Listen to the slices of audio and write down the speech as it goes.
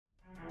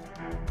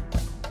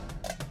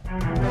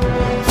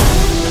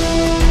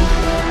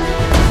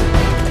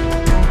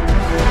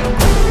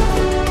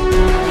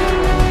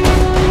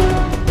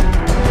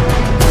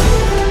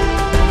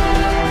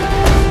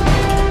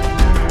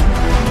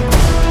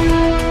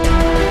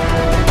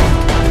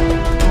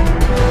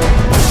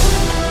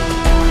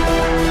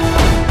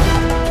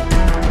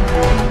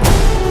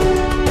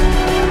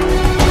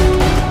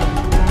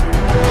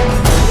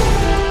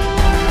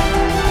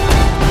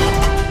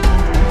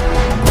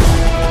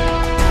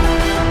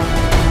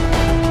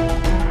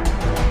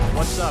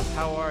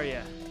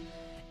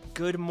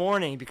good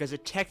morning, because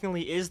it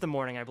technically is the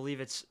morning. I believe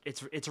it's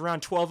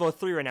around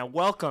 12:03 right now.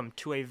 Welcome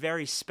to a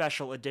very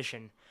special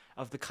edition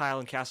of the Kyle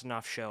and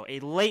Kasanoff Show, a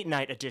late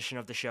night edition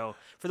of the show.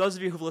 For those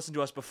of you who've listened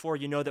to us before,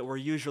 you know that we're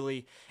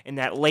usually in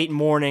that late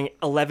morning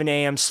 11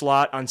 a.m.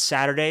 slot on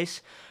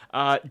Saturdays.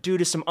 Due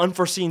to some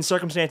unforeseen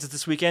circumstances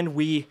this weekend,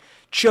 we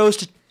chose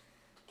to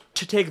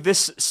take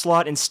this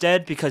slot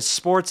instead because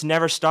sports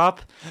never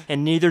stop,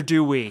 and neither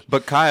do we.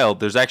 But Kyle,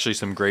 there's actually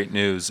some great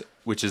news,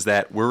 which is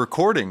that we're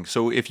recording.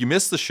 So if you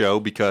missed the show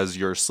because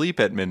you're asleep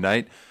at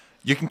midnight,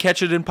 you can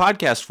catch it in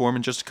podcast form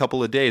in just a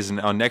couple of days. And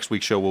on next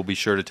week's show, we'll be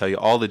sure to tell you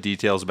all the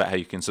details about how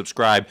you can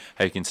subscribe,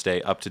 how you can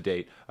stay up to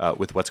date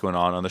with what's going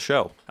on the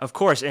show. Of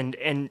course.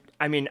 And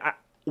I mean,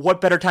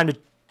 what better time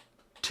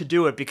to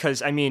do it,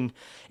 because, I mean,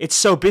 it's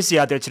so busy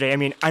out there today. I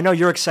mean, I know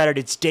you're excited.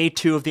 It's day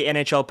 2 of the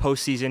NHL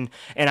postseason,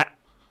 and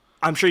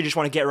I'm sure you just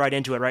want to get right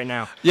into it right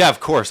now. Yeah, of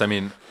course. I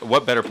mean,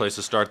 what better place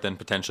to start than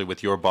potentially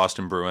with your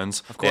Boston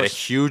Bruins? Of course. They had a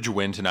huge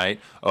win tonight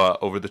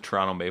over the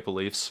Toronto Maple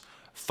Leafs,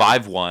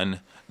 5-1.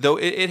 Though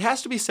it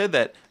has to be said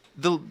that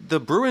the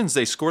Bruins,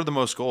 they scored the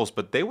most goals,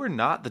 but they were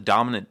not the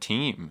dominant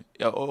team,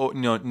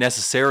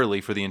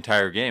 necessarily for the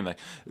entire game. Like,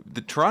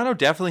 the Toronto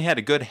definitely had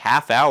a good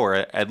half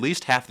hour, at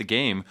least half the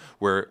game,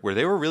 where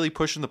they were really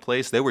pushing the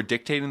pace. They were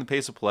dictating the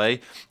pace of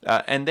play,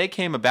 and they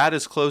came about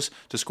as close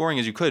to scoring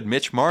as you could.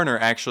 Mitch Marner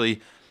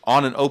actually,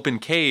 on an open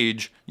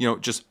cage,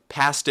 just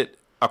passed it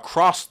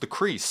across the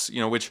crease,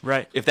 which,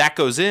 right, if that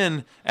goes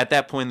in at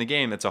that point in the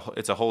game, it's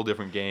a whole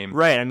different game.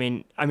 Right. I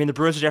mean the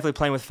Bruins are definitely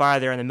playing with fire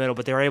there in the middle,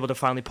 but they were able to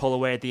finally pull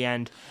away at the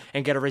end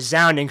and get a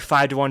resounding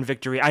 5-1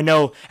 victory. I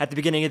know at the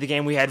beginning of the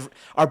game we had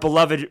our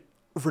beloved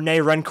Rene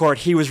Rencourt.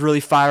 He was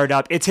really fired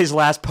up. It's his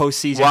last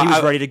postseason. Well, he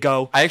was ready to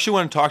go. I actually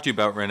want to talk to you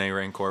about Rene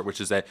Rencourt,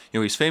 which is that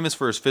he's famous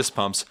for his fist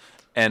pumps,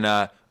 and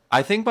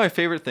I think my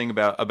favorite thing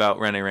about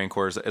Rene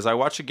Rencourt is I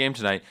watched the game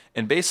tonight,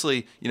 and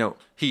basically,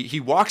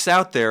 he walks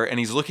out there and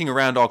he's looking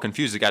around all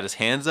confused. He got his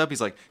hands up. He's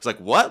like,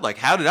 what? Like,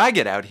 how did I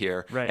get out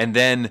here? Right. And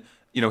then,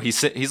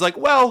 he's like,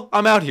 well,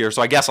 I'm out here,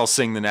 so I guess I'll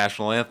sing the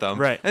national anthem.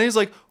 Right. And he's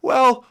like,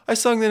 well, I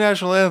sung the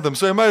national anthem,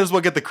 so I might as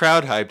well get the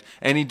crowd hyped.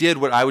 And he did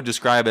what I would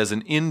describe as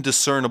an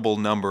indiscernible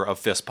number of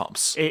fist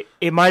pumps.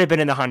 It might have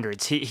been in the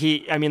hundreds.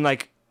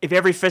 If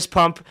every fist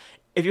pump,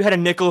 if you had a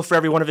nickel for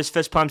every one of his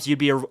fist pumps, you'd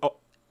be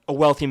a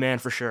wealthy man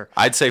for sure.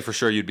 I'd say for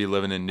sure you'd be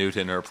living in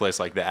Newton or a place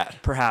like that.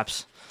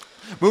 Perhaps.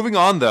 Moving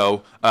on,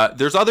 though,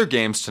 there's other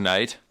games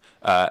tonight.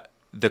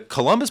 The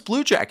Columbus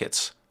Blue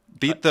Jackets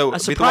beat the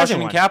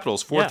Washington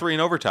Capitals 4-3 in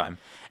overtime.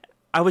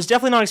 I was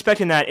definitely not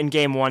expecting that in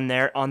Game 1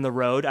 there on the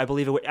road. I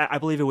believe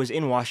it was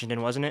in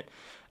Washington, wasn't it?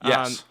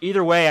 Yes.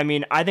 Either way,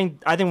 I think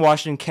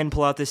Washington can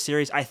pull out this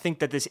series. I think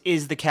that this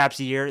is the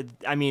Caps' year.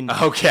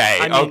 Okay.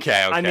 On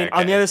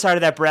the other side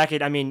of that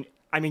bracket,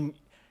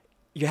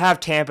 you have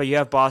Tampa, you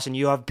have Boston,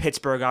 you have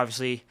Pittsburgh,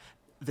 obviously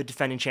the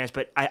defending champs,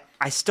 but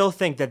I still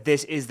think that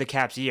this is the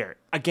Caps' year.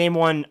 A game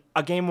one,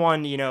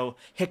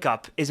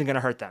 hiccup isn't going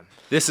to hurt them.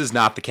 This is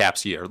not the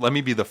Caps' year. Let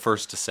me be the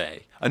first to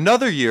say.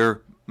 Another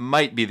year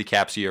might be the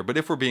Caps' year, but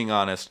if we're being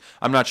honest,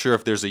 I'm not sure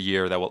if there's a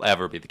year that will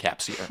ever be the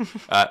Caps' year.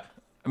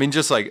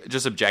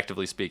 Just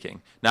objectively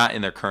speaking, not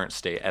in their current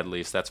state, at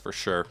least, that's for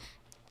sure.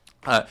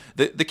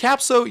 The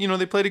Caps, though,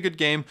 they played a good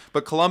game,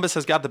 but Columbus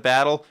has got the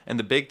battle, and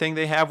the big thing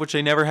they have, which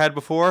they never had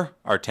before,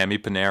 Artemi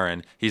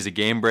Panarin. He's a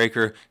game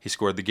breaker. He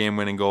scored the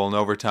game-winning goal in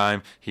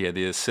overtime. He had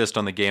the assist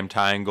on the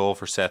game-tying goal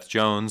for Seth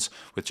Jones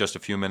with just a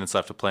few minutes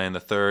left to play in the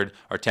third.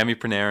 Artemi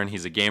Panarin,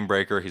 he's a game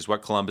breaker. He's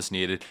what Columbus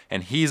needed,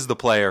 and he's the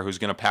player who's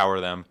going to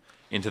power them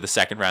into the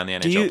second round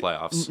of the NHL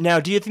playoffs. Now,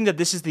 do you think that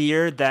this is the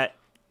year that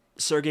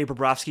Sergei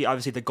Bobrovsky,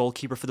 obviously the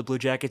goalkeeper for the Blue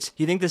Jackets, do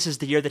you think this is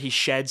the year that he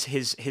sheds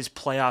his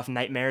playoff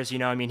nightmares?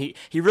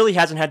 He really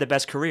hasn't had the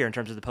best career in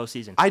terms of the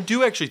postseason. I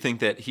do actually think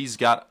that he's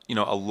got,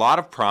 a lot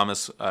of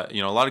promise, a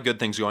lot of good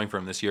things going for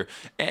him this year.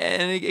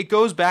 And it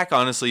goes back,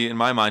 honestly, in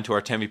my mind, to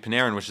Artemi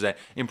Panarin, which is that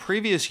in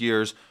previous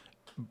years,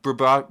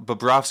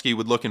 Bobrovsky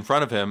would look in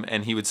front of him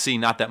and he would see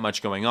not that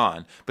much going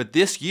on. But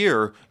this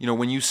year,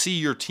 when you see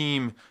your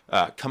team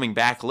coming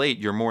back late,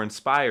 you're more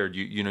inspired.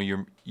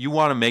 You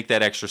want to make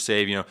that extra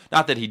save.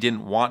 Not that he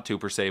didn't want to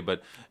per se,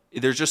 but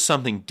there's just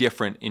something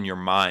different in your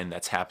mind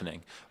that's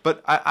happening.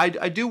 But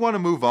I do want to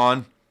move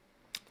on.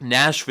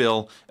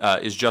 Nashville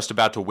is just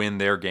about to win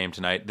their game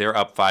tonight. They're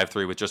up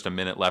 5-3 with just a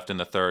minute left in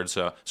the third.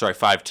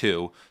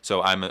 5-2.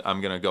 So I'm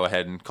going to go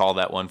ahead and call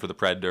that one for the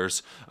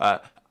Predators.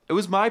 It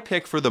was my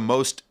pick for the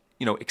most,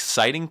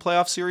 exciting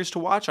playoff series to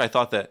watch. I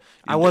thought that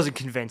I wasn't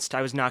convinced.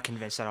 I was not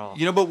convinced at all.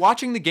 But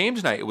watching the game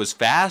tonight, it was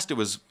fast. It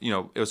was,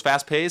 it was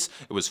fast paced.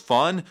 It was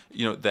fun.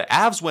 The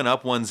Avs went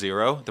up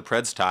 1-0. The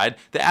Preds tied.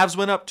 The Avs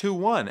went up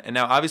 2-1. And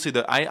now, obviously,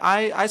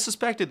 I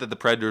suspected that the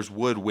Predators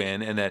would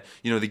win and that,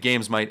 the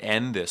games might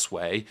end this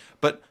way.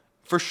 But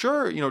for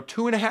sure,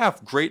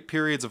 2.5 great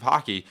periods of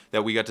hockey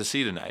that we got to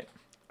see tonight.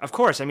 Of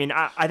course.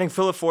 I think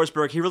Philip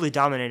Forsberg, he really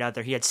dominated out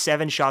there. He had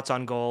 7 shots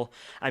on goal.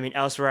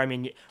 Elsewhere,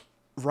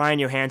 Ryan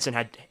Johansson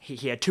had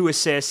 2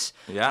 assists.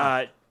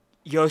 Yeah.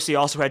 Yossi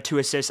also had 2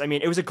 assists.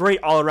 It was a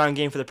great all-around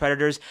game for the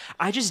Predators.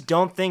 I just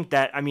don't think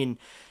that,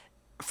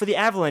 for the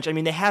Avalanche, I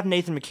mean, they have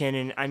Nathan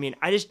McKinnon. I mean,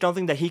 I just don't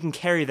think that he can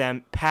carry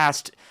them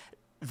past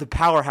the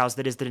powerhouse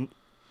that is the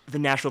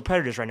Nashville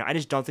Predators right now. I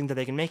just don't think that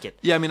they can make it.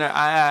 Yeah, I mean,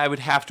 I would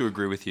have to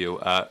agree with you.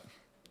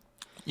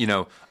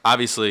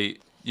 Obviously,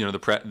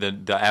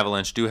 the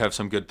Avalanche do have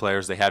some good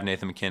players. They have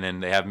Nathan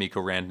McKinnon, they have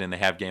Mikko Rantanen, they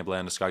have Gabe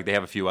Landeskog, they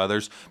have a few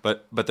others,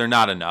 but they're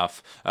not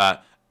enough.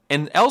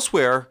 And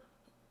elsewhere,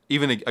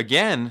 even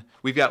again,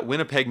 we've got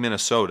Winnipeg,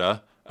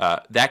 Minnesota.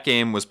 That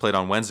game was played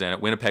on Wednesday,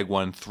 and Winnipeg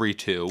won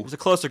 3-2. It was a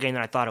closer game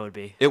than I thought it would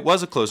be. It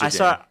was a closer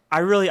game.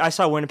 I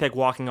saw Winnipeg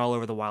walking all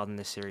over the Wild in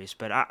this series,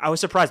 but I was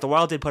surprised. The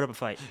Wild did put up a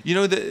fight.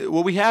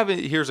 What we have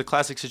here is a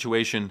classic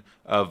situation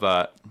of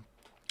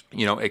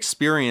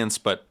experience,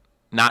 but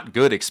not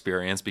good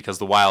experience, because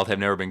the Wild have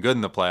never been good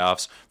in the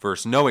playoffs,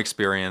 versus no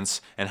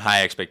experience and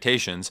high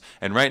expectations.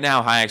 And right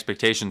now, high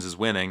expectations is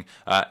winning.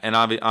 And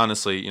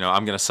honestly,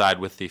 I'm going to side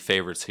with the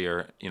favorites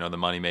here, the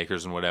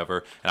moneymakers and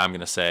whatever. And I'm going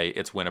to say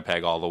it's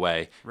Winnipeg all the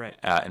way, right?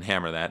 And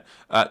hammer that.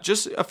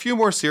 Just a few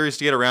more series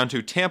to get around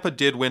to. Tampa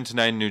did win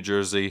tonight in New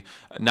Jersey.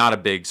 Not a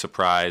big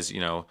surprise.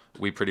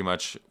 We pretty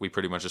much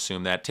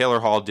assumed that.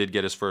 Taylor Hall did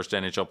get his first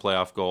NHL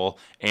playoff goal,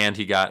 and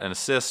he got an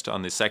assist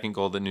on the second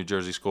goal that New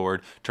Jersey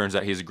scored. Turns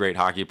out he's a great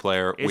hockey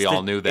player. We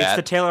all knew that. It's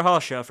the Taylor Hall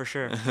show for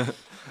sure.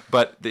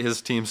 But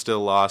his team still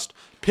lost.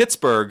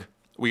 Pittsburgh,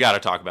 we got to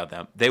talk about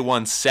them. They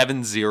won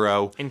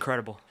 7-0.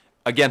 Incredible.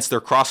 Against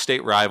their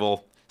cross-state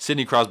rival.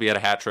 Sidney Crosby had a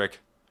hat trick.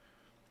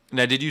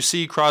 Now, did you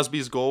see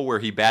Crosby's goal where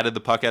he batted the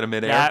puck out of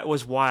midair? That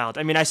was wild.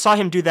 I mean, I saw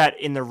him do that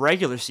in the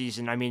regular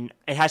season. I mean,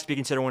 it has to be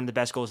considered one of the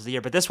best goals of the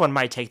year, but this one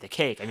might take the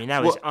cake. I mean,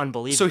 that was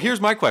unbelievable. So here's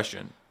my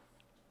question.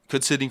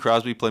 Could Sidney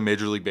Crosby play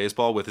Major League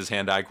Baseball with his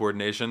hand-eye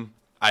coordination?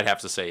 I'd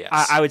have to say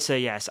yes. I would say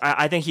yes.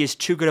 I think he is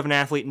too good of an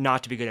athlete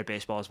not to be good at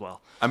baseball as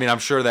well. I mean, I'm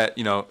sure that,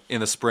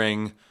 in the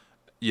spring,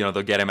 they'll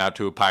get him out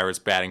to a Pirates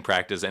batting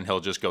practice and he'll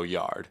just go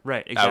yard.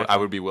 Right, exactly. I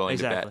would be willing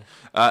to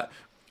bet.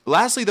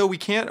 Lastly, though, we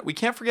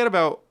can't forget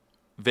about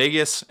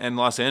Vegas and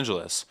Los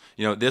Angeles.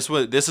 This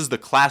is the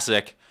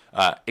classic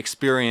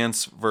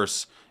experience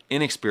versus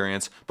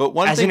inexperience. But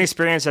as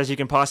inexperienced as you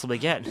can possibly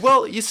get.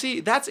 Well, you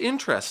see, that's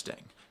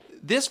interesting.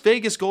 This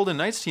Vegas Golden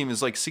Knights team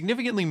is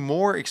significantly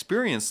more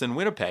experienced than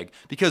Winnipeg,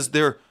 because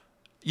they're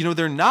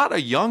not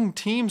a young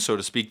team, so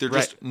to speak. They're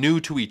just new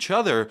to each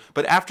other.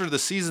 But after the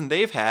season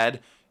they've had,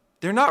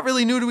 they're not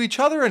really new to each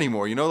other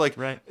anymore.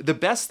 The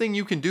best thing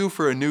you can do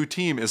for a new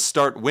team is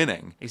start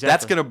winning.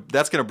 Exactly.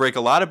 That's gonna break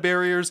a lot of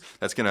barriers.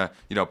 That's gonna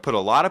put a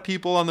lot of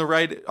people on the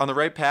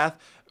right path.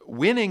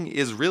 Winning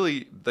is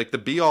really the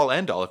be all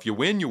end all. If you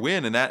win, you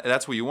win, and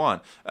that's what you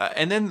want.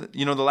 And then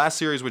the last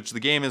series, which the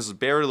game is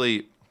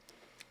barely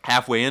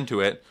halfway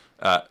into it.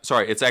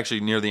 It's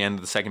actually near the end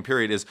of the second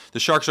period. Is the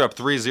Sharks are up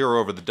 3-0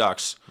 over the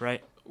Ducks.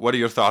 Right. What are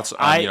your thoughts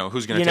on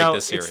who's going to take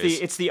this series?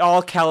 It's the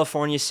all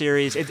California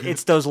series.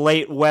 It's those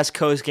late West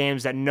Coast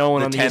games that no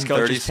one on the East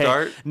Coast is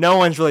paying. No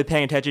one's really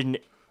paying attention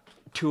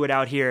to it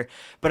out here.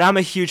 But I'm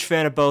a huge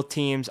fan of both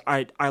teams.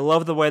 I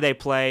love the way they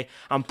play.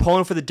 I'm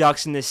pulling for the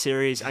Ducks in this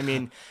series. I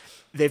mean,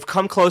 they've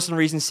come close in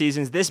recent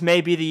seasons. This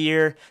may be the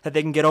year that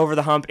they can get over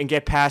the hump and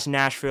get past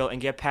Nashville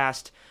and get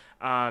past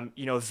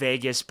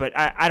Vegas. But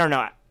I don't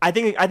know. I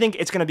think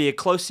it's going to be a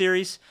close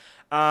series.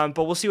 But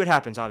we'll see what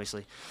happens,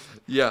 obviously.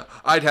 Yeah,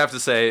 I'd have to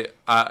say,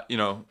 I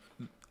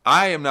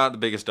am not the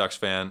biggest Ducks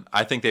fan.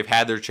 I think they've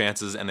had their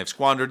chances and they've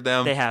squandered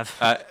them. They have.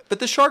 But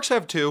the Sharks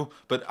have too.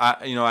 But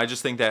I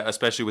just think that,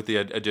 especially with the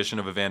addition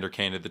of Evander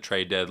Kane at the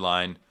trade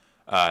deadline,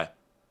 that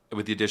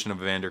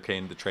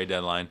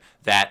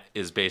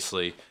is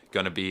basically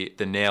going to be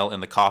the nail in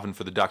the coffin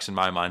for the Ducks in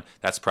my mind.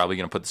 That's probably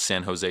going to put the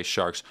San Jose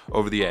Sharks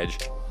over the edge.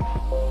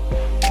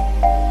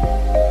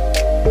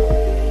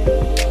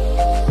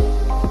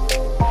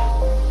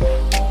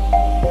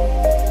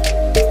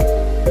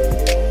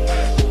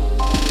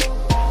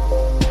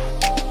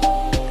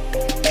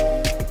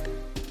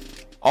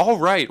 All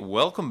right,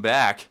 welcome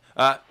back.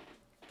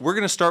 We're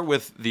going to start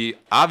with the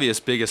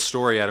obvious biggest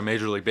story out of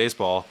Major League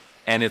Baseball,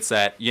 and it's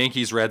that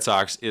Yankees Red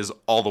Sox is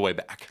all the way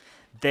back.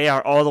 They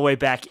are all the way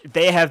back.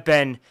 They have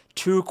been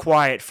too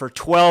quiet for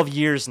 12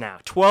 years now.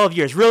 12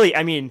 years. Really,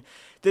 I mean,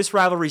 this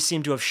rivalry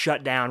seemed to have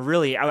shut down,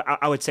 really,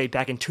 I would say,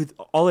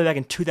 all the way back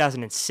in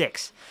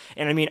 2006.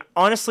 And, I mean,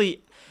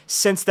 honestly,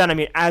 since then, I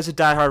mean, as a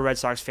diehard Red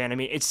Sox fan, I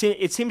mean, it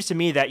seems to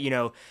me that,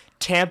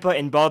 Tampa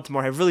and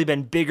Baltimore have really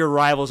been bigger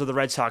rivals of the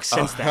Red Sox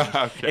since then.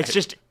 Okay. It's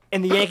just,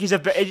 and the Yankees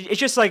have been, it's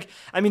just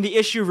the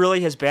issue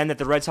really has been that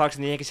the Red Sox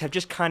and the Yankees have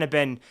just kind of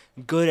been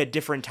good at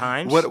different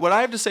times. What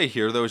I have to say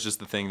here, though, is just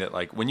the thing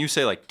that, when you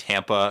say,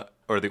 Tampa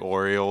or the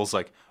Orioles,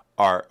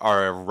 are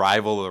a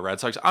rival of the Red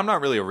Sox, I'm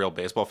not really a real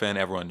baseball fan.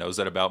 Everyone knows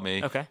that about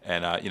me. Okay.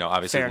 And,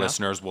 obviously Fair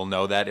listeners enough. will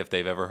know that if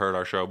they've ever heard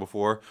our show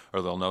before,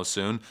 or they'll know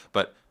soon.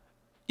 But,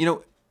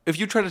 if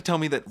you try to tell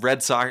me that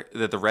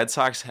the Red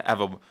Sox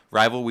have a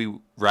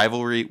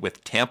rivalry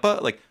with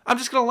Tampa, I'm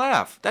just gonna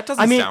laugh. That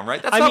doesn't sound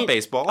right. That's not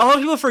baseball. A lot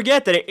of people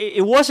forget that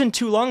it wasn't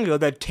too long ago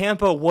that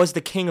Tampa was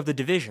the king of the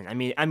division. I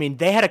mean,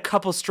 they had a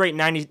couple straight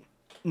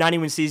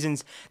 90-win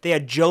seasons. They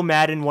had Joe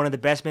Madden, one of the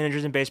best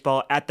managers in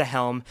baseball, at the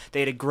helm.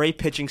 They had a great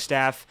pitching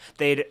staff.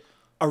 They had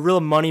a real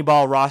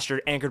Moneyball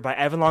roster anchored by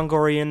Evan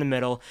Longoria in the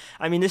middle.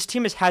 I mean, this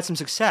team has had some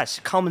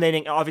success,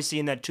 culminating obviously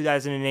in that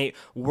 2008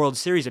 World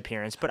Series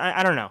appearance. But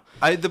I don't know.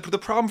 The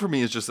problem for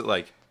me is just that,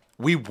 like,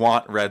 we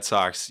want Red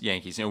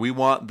Sox-Yankees. You know, we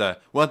want the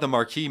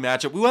marquee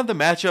matchup. We want the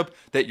matchup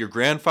that your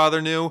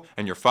grandfather knew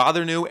and your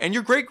father knew and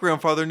your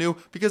great-grandfather knew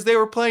because they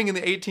were playing in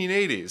the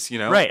 1880s, you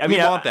know? Right. We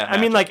want that matchup. I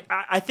mean, like,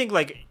 I think,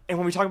 like, and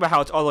when we talk about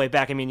how it's all the way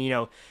back, I mean, you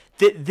know,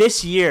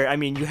 this year, I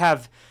mean, you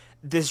have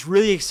this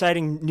really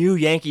exciting new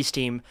Yankees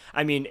team.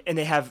 I mean, and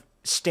they have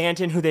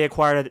Stanton, who they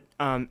acquired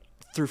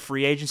through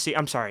free agency.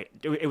 I'm sorry.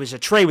 It was a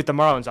trade with the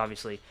Marlins,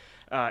 obviously.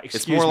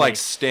 It's more like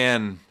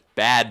Stan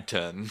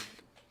Badton.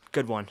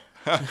 Good one.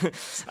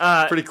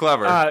 Pretty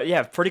clever.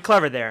 Yeah, pretty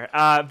clever there.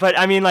 But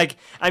I mean,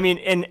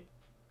 and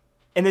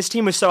this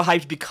team was so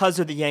hyped because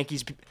of the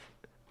Yankees,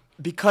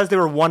 because they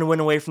were one win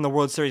away from the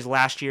World Series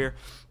last year.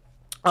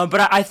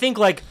 But I think,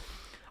 like,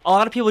 a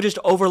lot of people just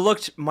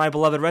overlooked my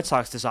beloved Red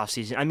Sox this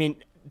offseason. I mean,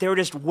 they were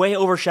just way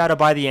overshadowed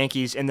by the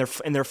Yankees in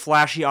their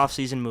flashy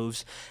offseason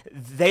moves.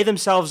 They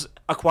themselves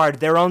acquired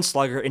their own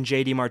slugger in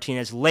J.D.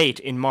 Martinez late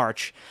in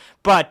March,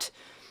 but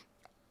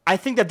I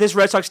think that this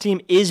Red Sox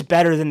team is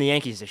better than the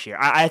Yankees this year.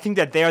 I think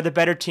that they are the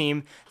better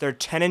team. They're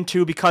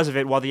 10-2 because of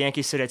it, while the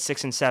Yankees sit at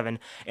 6-7.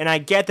 And I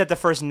get that the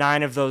first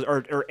 9 of those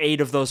or 8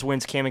 of those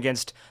wins came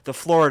against the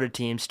Florida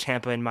teams,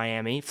 Tampa and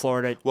Miami.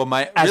 Florida,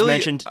 as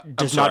mentioned,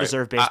 does not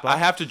deserve baseball. I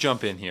have to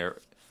jump in here.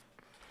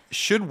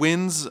 Should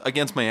wins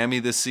against Miami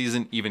this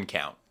season even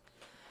count?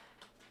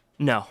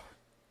 No.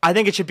 I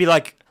think it should be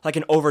like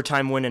an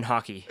overtime win in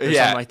hockey or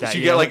something like that. So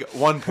you get like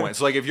 1 point.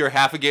 So like if you're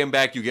half a game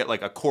back, you get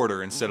like a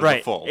quarter instead of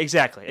a full.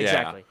 Exactly.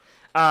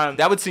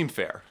 That would seem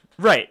fair.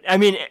 Right. I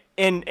mean,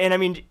 and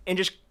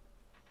just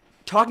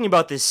talking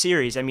about this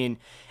series, I mean,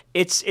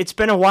 it's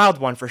been a wild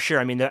one for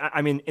sure. I mean,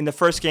 in the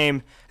first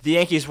game, the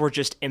Yankees were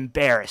just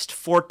embarrassed,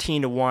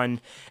 14-1.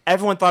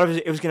 Everyone thought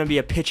it was going to be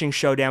a pitching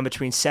showdown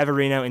between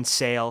Severino and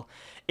Sale.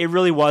 It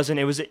really wasn't.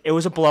 It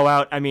was a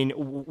blowout. I mean,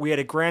 we had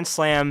a grand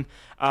slam.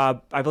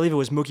 I believe it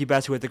was Mookie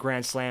Betts who had the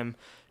grand slam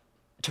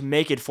to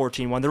make it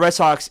 14-1. The Red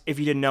Sox, if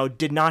you didn't know,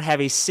 did not have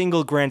a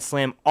single grand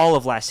slam all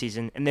of last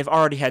season, and they've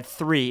already had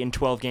 3 in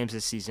 12 games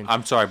this season.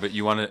 I'm sorry, but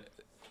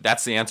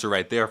that's the answer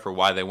right there for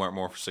why they weren't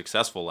more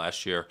successful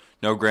last year.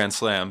 No grand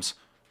slams,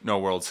 no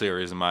World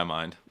Series in my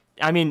mind.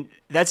 I mean,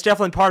 that's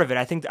definitely part of it.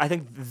 I think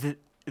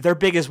their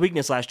biggest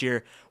weakness last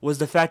year was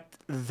the fact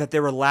that they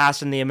were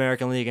last in the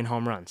American League in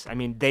home runs. I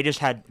mean, they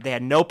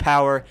had no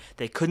power.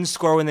 They couldn't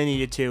score when they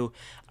needed to.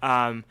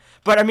 But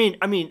I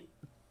mean,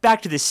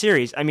 back to this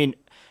series. I mean,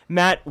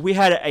 Matt, we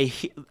had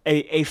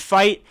a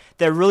fight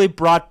that really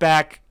brought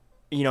back,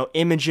 you know,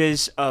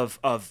 images of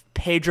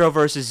Pedro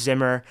versus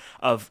Zimmer,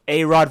 of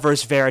A-Rod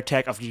versus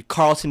Varitek, of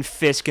Carlton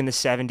Fisk in the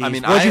 70s. I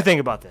mean, what did you think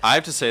about this? I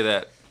have to say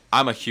that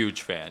I'm a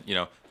huge fan. You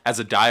know, as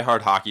a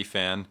diehard hockey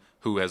fan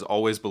who has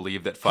always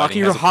believed that fighting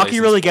has a place hockey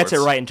really in sports.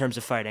 Gets it right in terms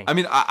of fighting. I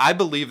mean, I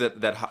believe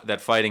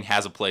that fighting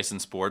has a place in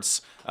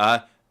sports,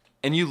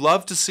 and you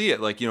love to see it.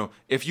 Like, you know,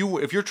 if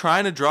you're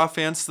trying to draw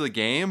fans to the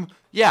game,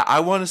 yeah, I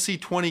want to see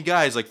 20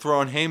 guys like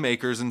throwing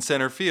haymakers in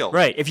center field.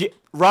 Right.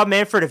 Rob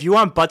Manfred, if you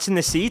want butts in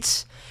the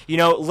seats, you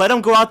know, let them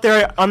go out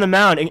there on the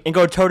mound and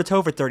go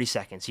toe-to-toe for 30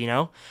 seconds, you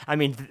know? I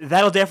mean,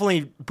 that'll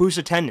definitely boost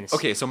attendance.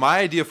 Okay, so my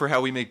idea for how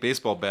we make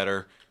baseball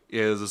better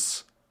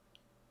is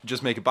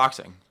just make it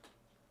boxing.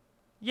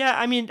 Yeah,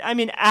 I mean,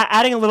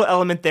 adding a little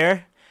element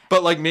there.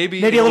 But like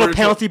maybe a little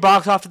penalty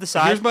box off to the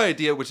side. Here's my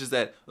idea, which is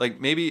that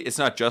like maybe it's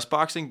not just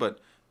boxing, but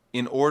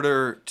in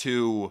order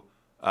to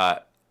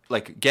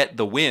like get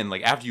the win,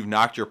 like after you've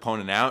knocked your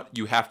opponent out,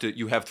 you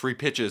have 3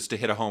 pitches to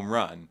hit a home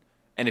run,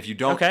 and if you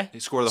don't score the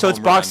home run, so it's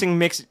boxing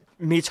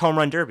meets home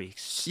run derby.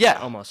 Yeah,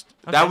 almost.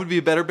 Okay. That would be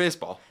a better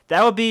baseball.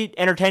 That would be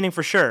entertaining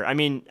for sure. I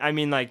mean,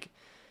 like,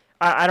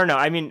 I don't know.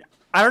 I mean,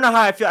 I don't know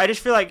how I feel. I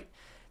just feel like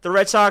the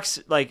Red Sox,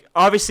 like,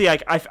 obviously,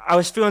 like, I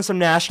was feeling some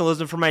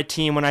nationalism for my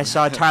team when I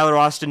saw Tyler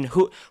Austin,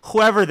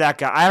 whoever that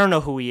guy, I don't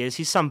know who he is.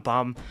 He's some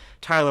bum,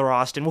 Tyler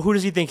Austin. Well, who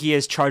does he think he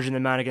is charging the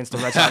mound against the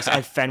Red Sox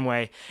at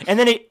Fenway? And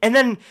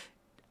then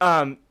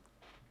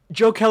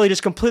Joe Kelly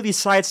just completely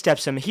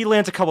sidesteps him. He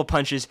lands a couple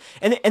punches,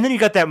 and then you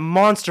got that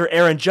monster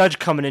Aaron Judge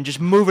coming in, just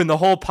moving the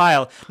whole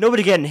pile.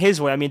 Nobody getting his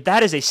way. I mean,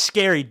 that is a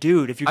scary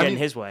dude if you're getting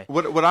his way.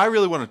 What I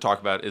really want to talk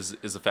about is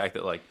the fact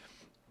that, like,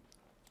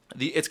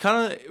 it's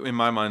kind of, in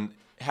my mind,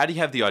 how do you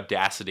have the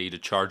audacity to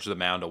charge the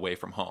mound away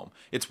from home?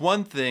 It's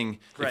one thing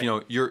if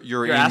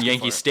you're in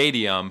Yankee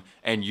Stadium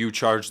and you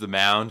charge the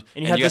mound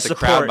and you got the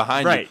crowd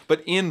behind you.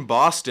 But in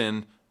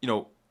Boston, you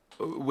know,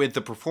 with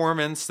the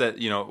performance that,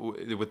 you know,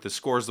 with the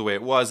scores the way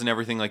it was and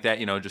everything like that,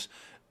 you know, just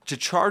to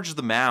charge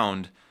the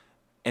mound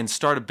and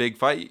start a big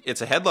fight,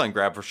 it's a headline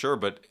grab for sure,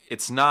 but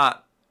it's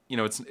not, you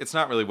know, it's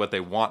not really what they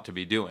want to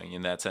be doing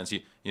in that sense.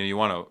 You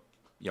want to,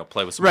 you know,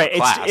 play with some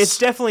class. It's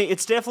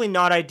definitely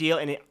not ideal.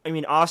 And I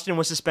mean, Austin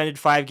was suspended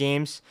 5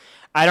 games.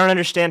 I don't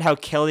understand how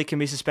Kelly can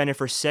be suspended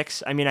for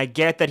 6. I mean, I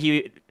get that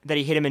he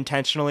hit him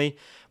intentionally,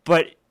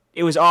 but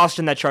it was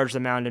Austin that charged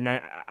the mound, and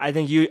I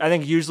think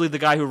usually the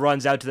guy who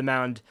runs out to the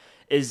mound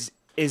is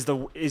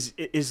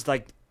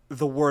like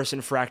the worst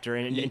infractor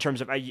in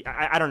terms of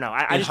I don't know.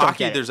 I in just hockey, don't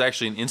get it. there's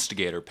actually an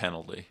instigator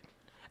penalty.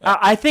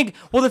 I think.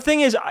 Well, the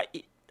thing is,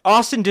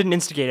 Austin didn't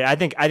instigate it. I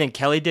think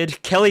Kelly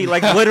did. Kelly,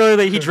 like,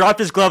 literally, he dropped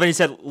his glove and he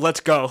said, "Let's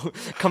go,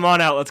 come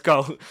on out, let's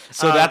go."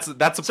 So that's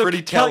a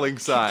pretty telling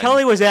sign.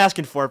 Kelly was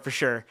asking for it for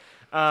sure.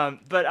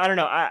 But I don't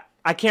know.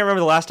 I can't remember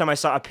the last time I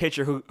saw a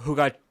pitcher who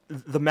got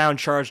the mound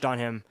charged on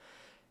him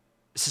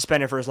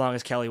suspended for as long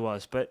as Kelly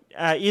was. But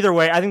either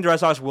way, I think the Red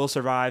Sox will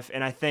survive,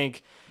 and I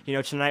think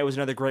tonight was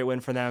another great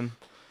win for them.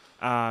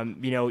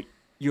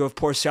 You have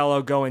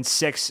Porcello going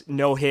 6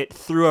 no-hit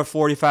through a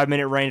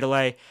 45-minute rain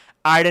delay.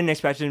 I didn't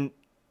expect him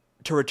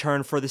to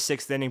return for the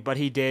 6th inning, but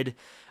he did.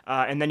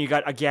 And then you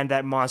got, again,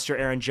 that monster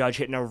Aaron Judge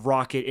hitting a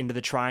rocket into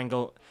the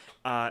triangle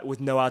with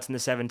no outs in the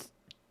 7th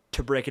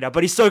to break it up.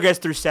 But he still gets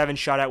through 7,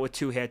 shot out with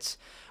 2 hits.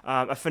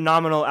 A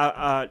phenomenal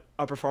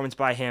performance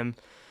by him.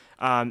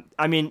 I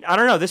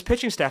don't know. This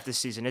pitching staff this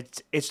season,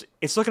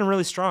 it's looking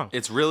really strong.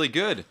 It's really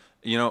good.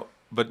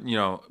 But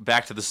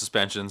back to the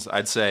suspensions,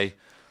 I'd say,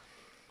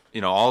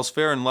 all's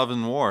fair in love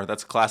and war.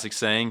 That's a classic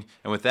saying.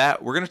 And with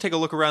that, we're going to take a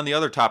look around the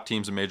other top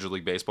teams in Major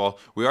League Baseball.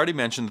 We already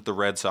mentioned that the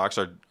Red Sox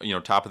are,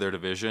 top of their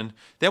division.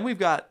 Then we've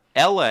got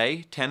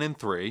L.A.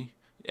 10-3.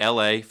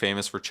 L.A.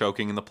 famous for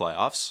choking in the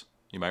playoffs.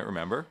 You might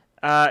remember.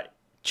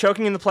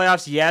 Choking in the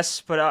playoffs,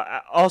 yes, but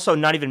also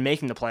not even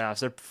making the playoffs.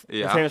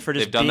 They're famous for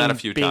just done that a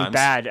few being times.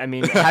 bad. I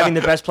mean, having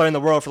the best player in the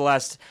world for the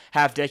last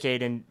half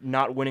decade and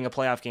not winning a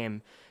playoff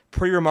game.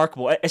 Pretty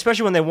remarkable,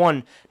 especially when they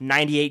won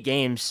 98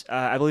 games.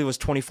 I believe it was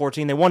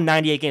 2014. They won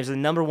 98 games. They're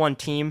the number 1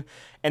 team,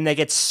 and they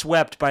get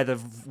swept by the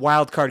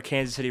wild card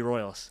Kansas City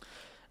Royals.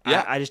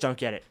 Yeah. I just don't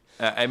get it.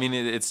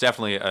 It's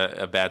definitely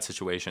a bad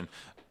situation.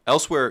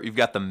 Elsewhere, you've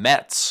got the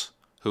Mets,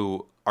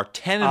 who are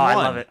 10-1. I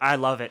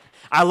love it.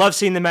 I love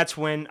seeing the Mets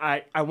win.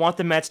 I want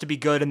the Mets to be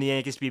good and the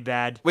Yankees to be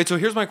bad. Wait, so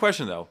here's my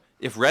question, though.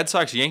 If Red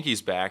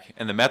Sox-Yankees back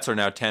and the Mets are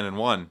now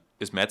 10-1,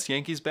 is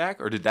Mets-Yankees back,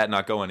 or did that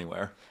not go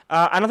anywhere?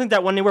 I don't think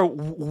that went anywhere.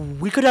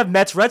 We could have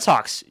Mets-Red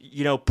Sox,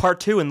 part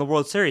 2 in the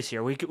World Series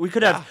here. We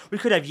could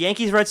have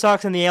Yankees-Red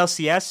Sox in the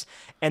ALCS,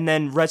 and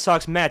then Red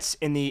Sox-Mets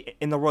in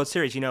the World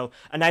Series. A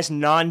nice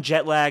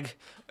non-jet lag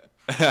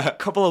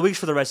couple of weeks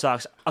for the Red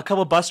Sox. A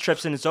couple bus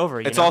trips and it's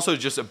over. It's also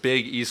just a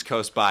big East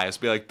Coast bias.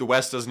 Be like, the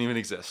West doesn't even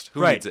exist.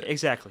 Who needs it?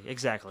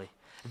 Exactly.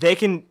 They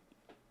can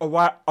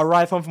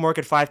arrive home from work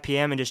at 5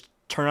 p.m. and just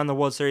turn on the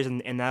World Series,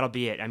 and that'll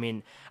be it.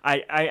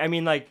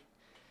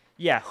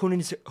 Who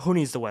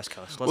needs the West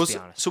Coast? Let's be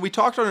honest. So we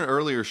talked on an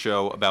earlier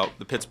show about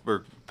the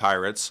Pittsburgh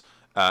Pirates,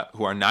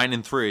 who are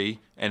 9-3,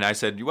 and I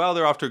said, well,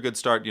 they're off to a good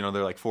start. They're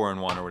like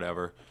 4-1 or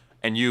whatever.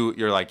 And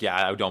you're like,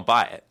 yeah, I don't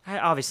buy it.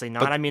 Obviously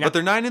not. But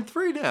they're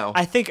 9-3 now.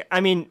 I think.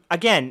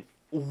 Again,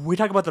 we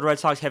talk about the Red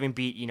Sox having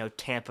beat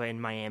Tampa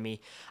and Miami.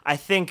 I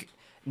think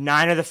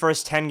 9 of the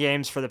first 10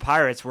 games for the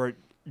Pirates were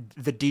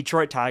the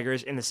Detroit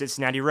Tigers and the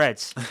Cincinnati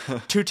Reds.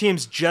 2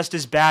 teams just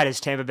as bad as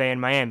Tampa Bay and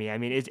Miami.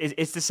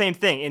 It's the same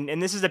thing.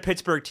 And this is a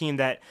Pittsburgh team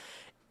that,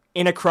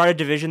 in a crowded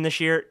division this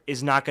year,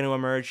 is not going to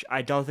emerge.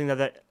 I don't think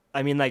that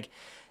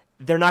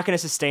they're not going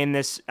to sustain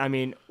this.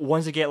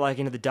 Once they get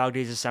into the dog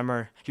days of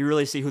summer, you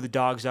really see who the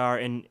dogs are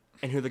and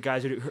who the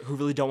guys who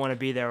really don't want to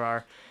be there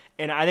are.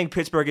 And I think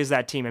Pittsburgh is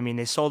that team.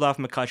 They sold off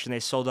McCutchen. They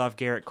sold off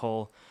Garrett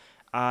Cole.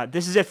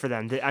 This is it for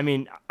them.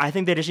 I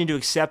think they just need to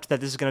accept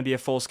that this is going to be a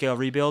full-scale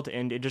rebuild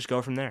and just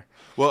go from there.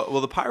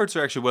 Well, the Pirates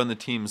are actually one of the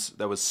teams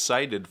that was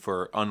cited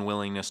for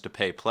unwillingness to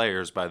pay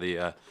players by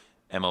the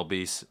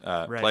MLB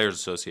Right. Players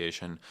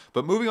Association.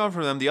 But moving on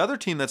from them, the other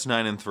team that's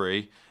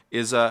 9-3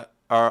 is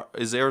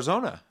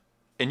Arizona.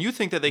 And you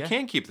think that they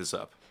can keep this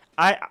up?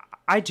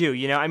 I do.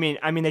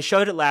 They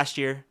showed it last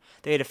year.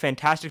 They had a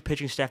fantastic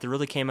pitching staff that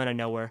really came out of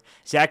nowhere.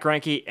 Zach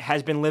Greinke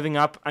has been living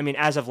up.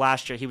 As of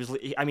last year, he was.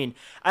 I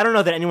don't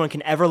know that anyone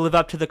can ever live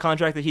up to the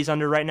contract that he's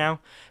under right now,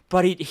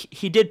 but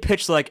he did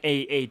pitch like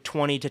a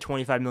 $20 to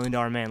 $25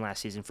 million man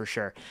last season for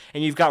sure.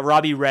 And you've got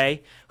Robbie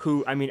Ray,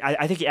 who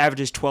I think he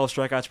averages 12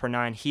 strikeouts per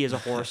 9. He is a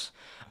horse.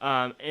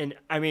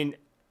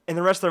 And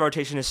the rest of the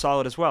rotation is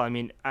solid as well.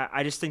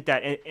 I just think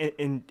that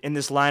in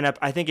this lineup,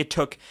 I think it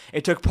took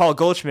Paul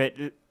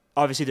Goldschmidt,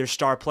 obviously their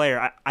star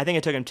player. I think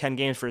it took him 10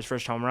 games for his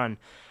first home run.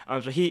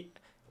 So he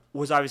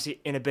was obviously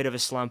in a bit of a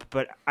slump.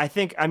 But I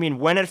think,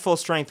 when at full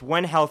strength,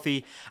 when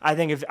healthy, I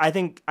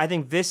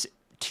think this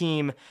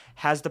team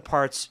has the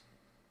parts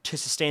to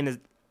sustain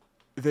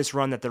this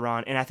run that they're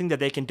on, and I think that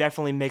they can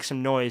definitely make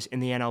some noise in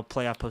the NL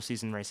playoff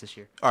postseason race this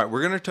year. All right,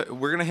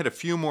 we're gonna hit a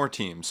few more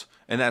teams,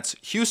 and that's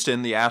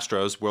Houston, the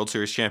Astros, World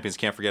Series champions.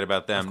 Can't forget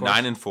about them.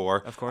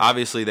 9-4. Of course.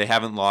 Obviously, they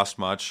haven't lost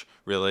much,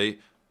 really.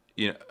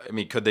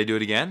 Could they do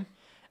it again?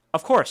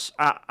 Of course.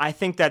 I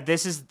think that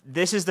this is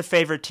the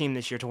favorite team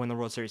this year to win the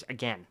World Series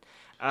again.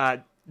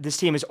 This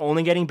team is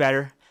only getting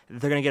better.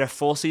 They're going to get a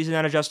full season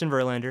out of Justin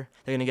Verlander.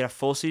 They're going to get a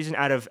full season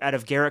out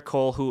of Garrett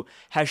Cole, who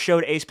has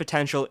showed ace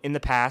potential in the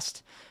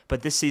past,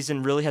 but this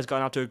season really has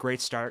gotten off to a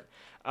great start.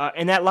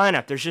 in that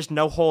lineup, there's just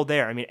no hole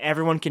there. I mean,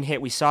 everyone can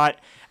hit. We saw it.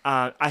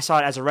 I saw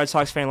it as a Red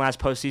Sox fan last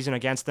postseason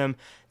against them.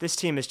 This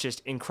team is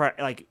just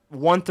incredible. Like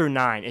 1 through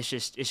 9, it's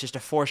just a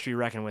force to be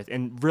reckoned with.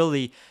 And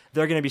really,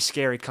 they're going to be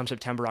scary come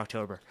September,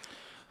 October.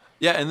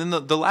 Yeah, and then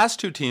the last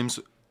two teams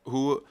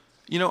who,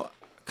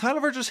 kind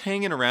of are just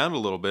hanging around a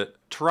little bit.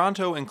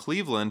 Toronto and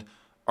Cleveland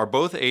are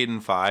both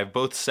 8-5,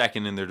 both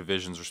second in their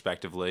divisions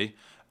respectively.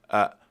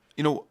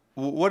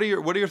 What are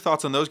your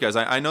thoughts on those guys?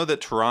 I know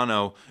that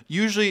Toronto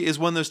usually is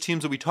one of those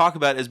teams that we talk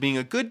about as being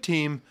a good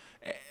team,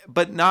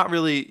 but not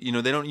really,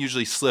 they don't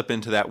usually slip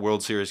into that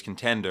World Series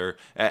contender.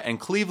 And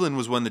Cleveland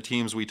was one of the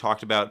teams we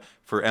talked about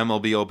for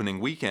MLB opening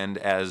weekend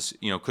as,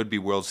 could be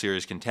World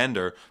Series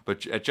contender,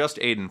 but at just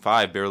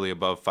 8-5, barely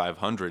above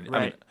 500. Right.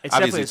 I mean, It's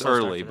obviously it's definitely a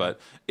slow early, start but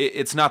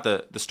it's not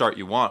the start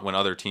you want when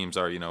other teams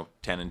are,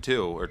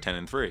 10-2 or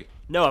 10-3.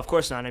 No, of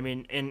course not. I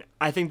mean, and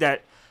I think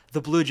that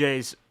the Blue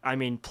Jays,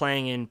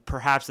 playing in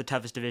perhaps the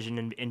toughest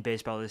division in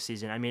baseball this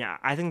season,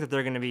 I think that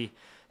they're going to be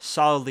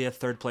solidly a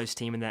third-place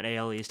team in that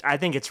AL East. I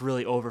think it's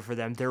really over for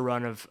them. Their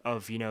run of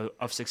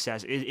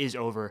success is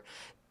over.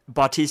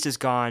 Bautista's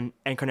gone.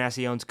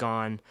 Encarnacion's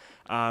gone.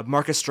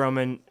 Marcus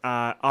Stroman,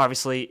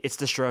 obviously, it's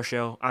the Stro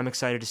Show. I'm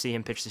excited to see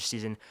him pitch this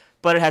season,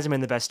 but it hasn't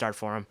been the best start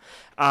for him.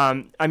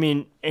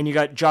 And you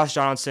got Josh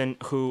Donaldson,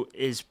 who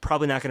is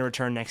probably not going to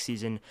return next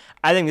season.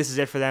 I think this is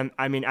it for them.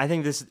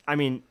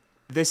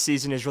 This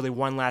season is really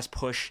one last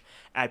push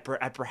at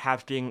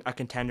perhaps being a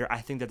contender.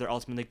 I think that they're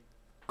ultimately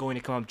going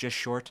to come up just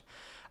short.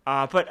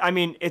 But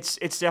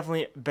it's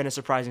definitely been a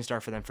surprising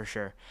start for them for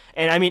sure.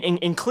 And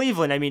in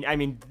Cleveland,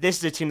 this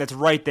is a team that's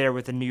right there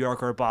with the New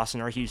York or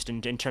Boston or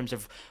Houston in terms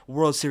of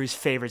World Series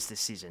favorites this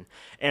season.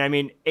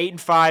 And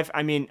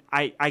 8-5.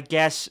 I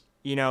guess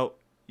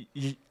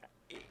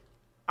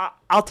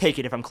I'll take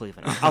it if I'm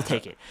Cleveland. I'll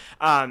take it.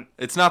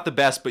 It's not the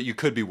best, but you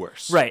could be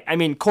worse. Right.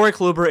 Corey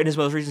Kluber in his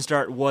most recent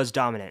start was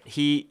dominant.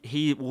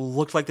 He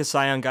looked like the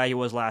Cy Young guy he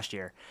was last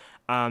year.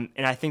 And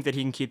I think that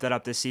he can keep that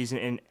up this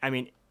season.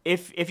 And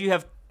if you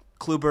have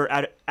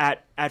Kluber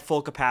at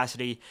full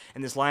capacity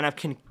and this lineup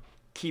can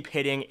keep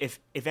hitting, if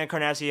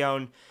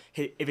Encarnacion,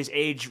 if his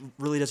age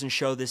really doesn't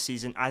show this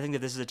season, I think that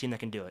this is a team that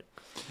can do it.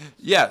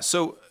 Yeah.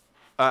 So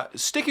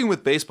sticking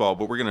with baseball,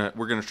 but we're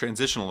gonna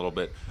transition a little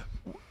bit.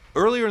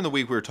 Earlier in the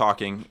week, we were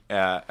talking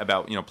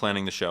about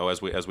planning the show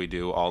as we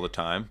do all the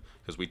time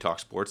because we talk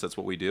sports. That's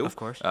what we do, of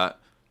course. And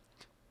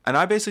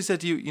I basically said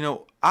to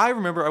you, I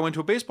remember I went to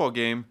a baseball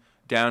game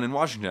down in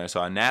Washington. I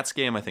saw a Nats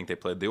game. I think they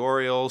played the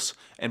Orioles,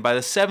 and by the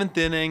 7th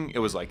inning, it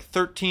was like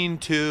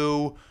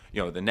 13-2.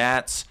 The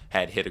Nats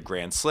had hit a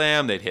grand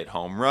slam. They'd hit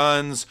home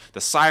runs.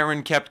 The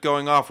siren kept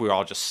going off. We were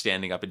all just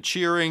standing up and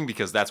cheering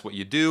because that's what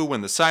you do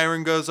when the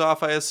siren goes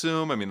off, I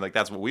assume.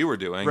 That's what we were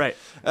doing. Right.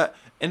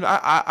 And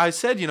I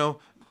said,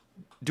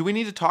 do we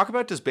need to talk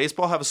about, does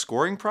baseball have a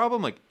scoring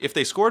problem? Like, if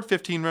they scored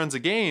 15 runs a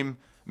game,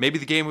 maybe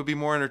the game would be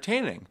more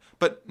entertaining.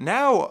 But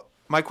now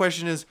my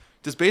question is,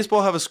 does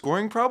baseball have a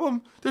scoring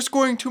problem? They're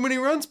scoring too many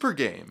runs per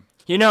game.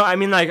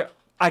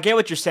 I get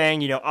what you're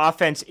saying.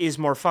 Offense is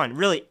more fun,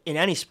 really, in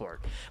any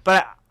sport.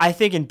 But I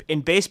think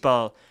in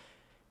baseball,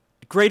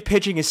 great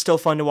pitching is still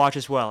fun to watch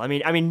as well.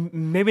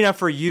 Maybe not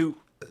for you,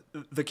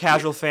 the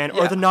casual fan,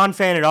 or the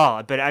non-fan at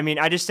all. But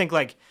I just think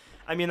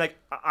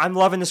I'm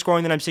loving the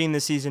scoring that I'm seeing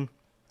this season.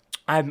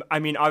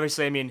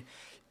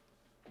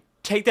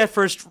 Take that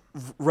first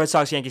Red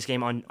Sox-Yankees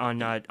game on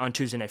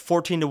Tuesday night,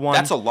 14-1.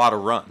 That's a lot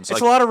of runs. It's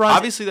a lot of runs.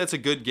 Obviously, that's a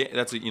good game.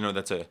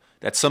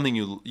 That's something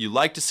you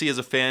like to see as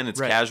a fan. It's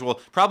right.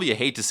 Casual. Probably you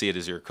hate to see it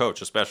as your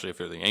coach, especially if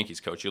you're the Yankees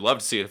coach. You love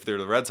to see it if they're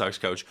the Red Sox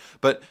coach.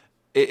 But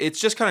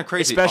it's just kind of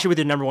crazy, especially with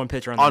your number one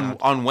pitcher on the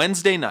mound. On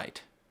Wednesday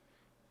night,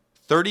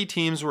 30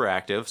 teams were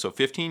active, so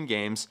 15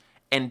 games,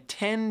 and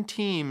 10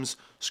 teams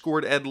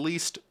scored at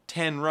least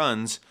 10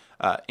 runs.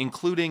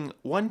 Including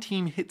one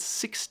team hit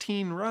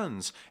 16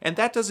 runs. And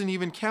that doesn't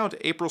even count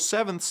April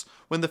 7th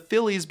when the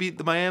Phillies beat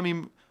the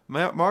Miami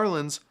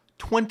Marlins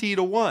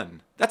 20-1.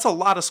 That's a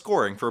lot of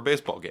scoring for a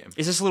baseball game.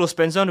 Is this a little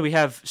spin zone? Do we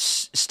have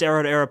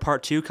steroid era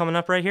part 2 coming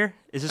up right here?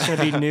 Is this going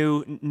to be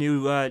new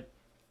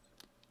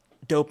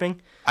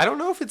doping? I don't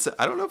know if it's a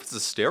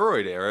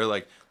steroid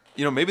era.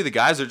 Maybe the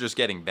guys are just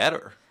getting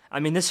better.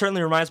 This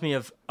certainly reminds me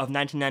of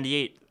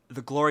 1998.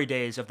 The glory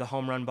days of the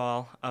home run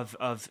ball, of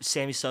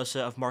Sammy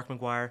Sosa, of Mark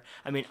McGwire.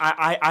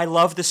 I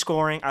love the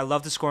scoring.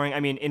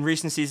 In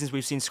recent seasons,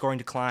 we've seen scoring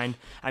decline.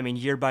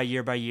 Year by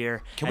year by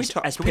year.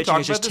 As pitching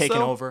is just taken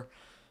over.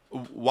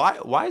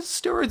 Why is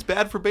steroids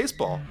bad for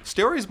baseball?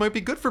 Steroids might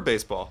be good for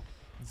baseball.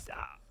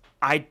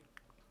 I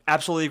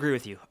absolutely agree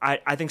with you.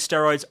 I think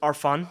steroids are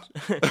fun.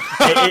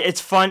 It's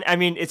fun.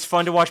 It's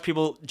fun to watch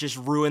people just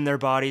ruin their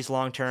bodies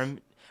long term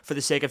for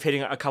the sake of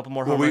hitting a couple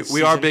more home runs.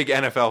 We are big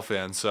NFL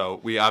fans, so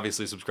we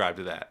obviously subscribe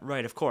to that.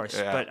 Right, of course.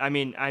 Yeah. But I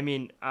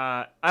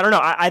don't know.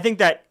 I think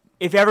that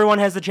if everyone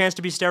has the chance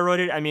to be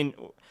steroided, I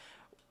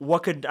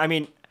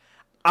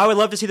would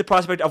love to see the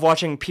prospect of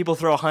watching people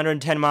throw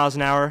 110 miles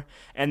an hour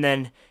and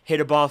then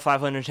hit a ball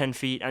 510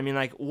 feet.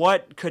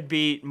 What could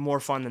be more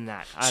fun than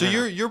that? So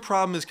your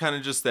problem is kind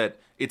of just that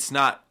it's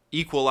not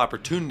equal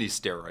opportunity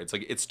steroids.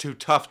 Like, it's too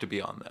tough to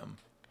be on them.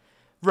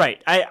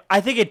 Right.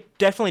 I think it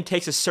definitely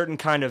takes a certain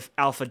kind of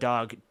alpha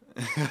dog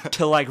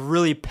to like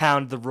really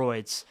pound the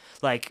roids,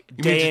 like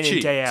day in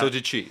and day out. So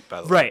to cheat,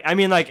 by the way. Right. I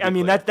mean,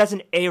 that's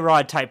an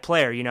A-Rod type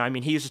player. You know, I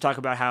mean, he used to talk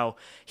about how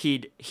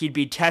he'd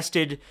be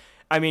tested.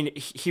 I mean,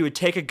 he would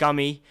take a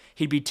gummy,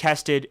 he'd be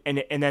tested,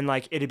 and then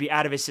like it'd be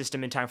out of his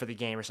system in time for the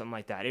game or something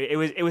like that. It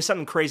was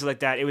something crazy like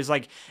that. It was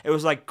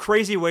like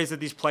crazy ways that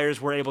these players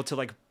were able to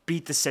like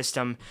beat the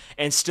system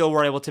and still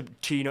were able to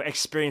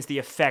experience the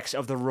effects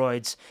of the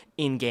roids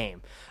in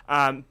game.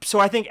 So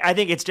I think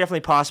it's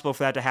definitely possible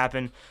for that to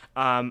happen.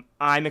 I'm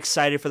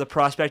excited for the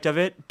prospect of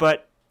it,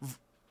 but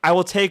I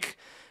will take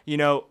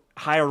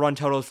higher run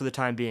totals for the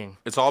time being.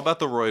 It's all about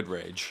the roid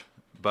rage.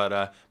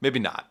 But maybe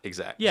not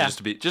exactly. Yeah, just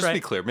to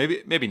be clear,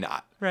 maybe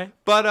not. Right.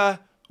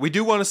 But we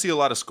do want to see a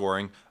lot of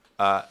scoring.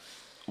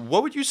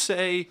 What would you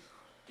say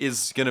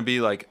is going to be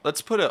like?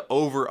 Let's put an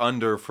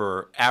over/under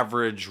for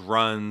average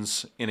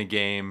runs in a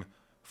game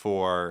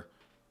for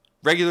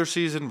regular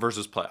season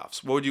versus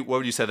playoffs. What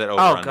would you say that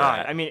over/under? Oh God,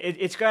 at? I mean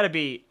it's got to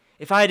be.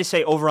 If I had to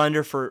say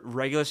over/under for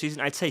regular season,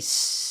 I'd say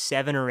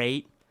 7 or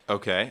 8.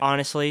 Okay.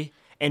 Honestly,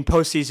 and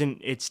postseason,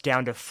 it's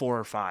down to 4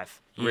 or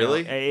 5.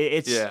 Really?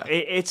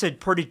 It's a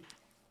pretty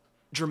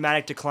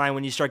dramatic decline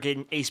when you start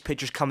getting ace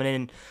pitchers coming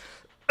in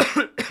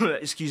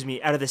excuse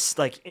me, out of the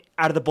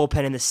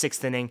bullpen in the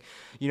 6th inning,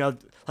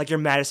 like your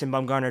Madison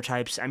Bumgarner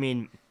types. I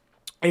mean,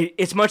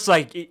 it's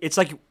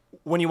like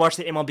when you watch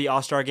the MLB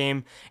All-Star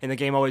game and the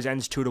game always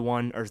ends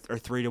 2-1 or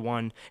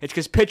 3-1. It's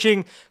because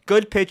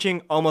good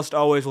pitching almost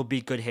always will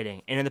beat good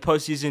hitting. And in the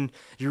postseason,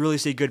 you really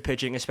see good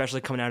pitching,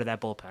 especially coming out of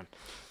that bullpen.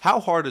 How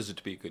hard is it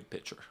to be a good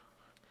pitcher?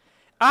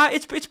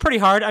 It's pretty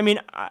hard. I mean,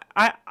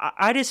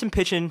 I did some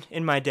pitching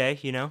in my day,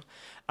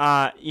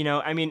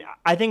 I mean,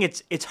 I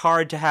think it's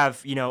hard to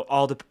have,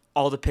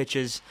 all the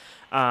pitches,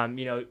 I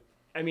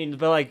mean,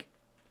 but like,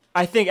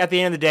 I think at the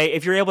end of the day,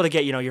 if you're able to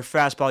get, your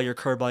fastball, your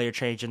curveball, your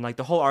change, and like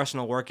the whole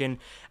arsenal working,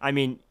 I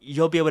mean,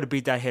 you'll be able to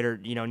beat that hitter,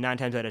 9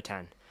 times out of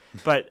 10.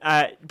 But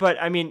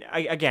I mean,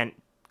 again,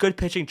 good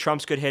pitching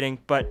trumps good hitting,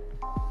 but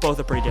both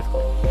are pretty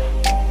difficult.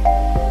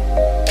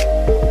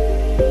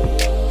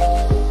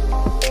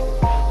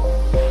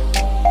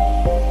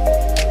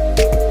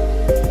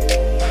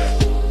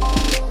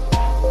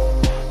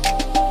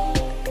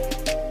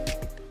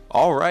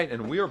 All right,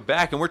 and we are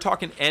back, and we're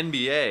talking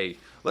NBA.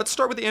 Let's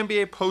start with the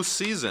NBA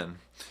postseason.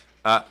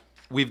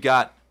 We've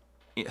got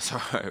in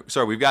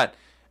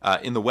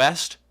the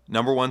West,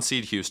 number 1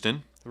 seed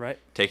Houston, right,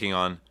 taking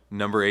on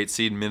number 8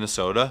 seed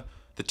Minnesota.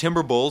 The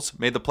Timberwolves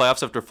made the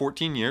playoffs after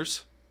 14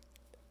 years.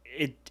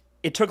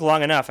 It took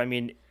long enough. I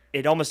mean,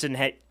 it almost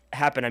didn't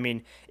happen. I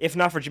mean, if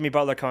not for Jimmy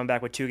Butler coming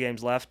back with 2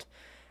 games left,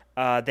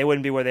 they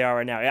wouldn't be where they are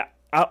right now.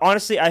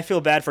 Honestly, I feel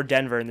bad for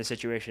Denver in this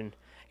situation.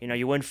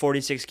 You win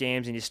 46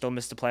 games and you still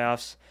miss the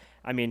playoffs.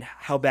 I mean,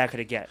 how bad could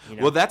it get?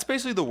 Well, that's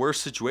basically the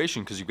worst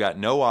situation because you've got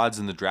no odds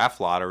in the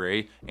draft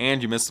lottery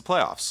and you miss the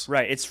playoffs.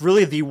 Right. It's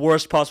really the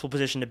worst possible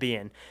position to be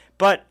in.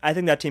 But I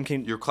think that team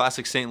can... Your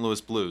classic St. Louis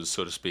Blues,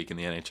 so to speak, in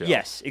the NHL.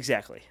 Yes,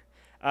 exactly.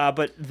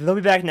 But they'll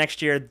be back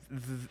next year.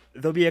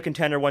 They'll be a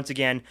contender once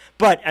again.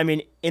 But, I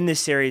mean, in this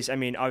series, I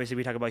mean, obviously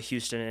we talk about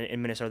Houston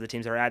and Minnesota, the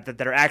teams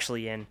that are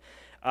actually in.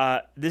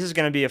 This is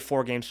going to be a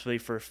 4-game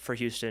split for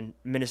Houston.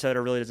 Minnesota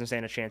really doesn't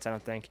stand a chance, I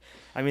don't think.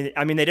 I mean,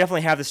 they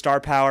definitely have the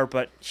star power,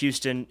 but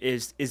Houston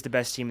is the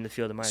best team in the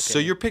field, in my opinion. So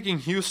you're picking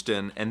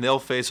Houston, and they'll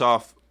face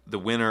off the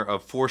winner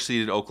of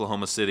 4-seeded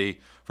Oklahoma City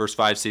versus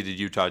 5-seeded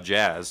Utah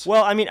Jazz.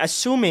 Well, I mean,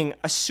 assuming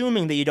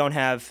that you don't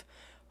have,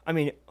 I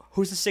mean,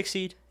 who's the 6th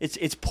seed?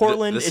 It's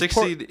Portland. The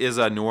 6th seed is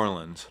New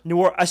Orleans.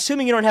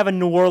 Assuming you don't have a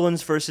New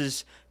Orleans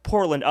versus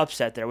Portland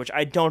upset there, which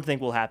I don't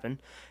think will happen.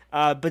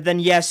 But then,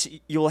 yes,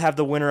 you will have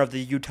the winner of the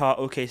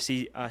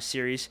Utah-OKC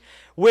series,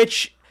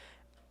 which,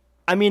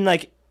 I mean,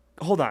 like,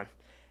 hold on.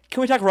 Can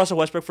we talk Russell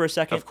Westbrook for a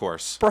second? Of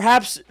course.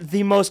 Perhaps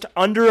the most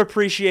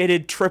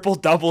underappreciated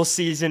triple-double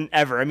season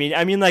ever. I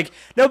mean, like,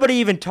 nobody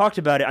even talked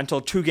about it until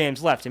 2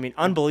 games left. I mean,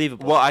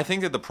 unbelievable. Well, I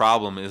think that the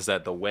problem is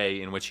that the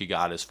way in which he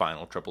got his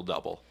final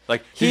triple-double.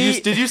 Like,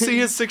 did you see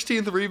his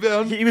 16th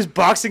rebound? He was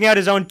boxing out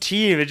his own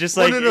team. It just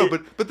like... No,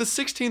 but the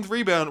 16th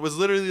rebound was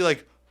literally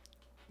like...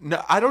 No,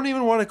 I don't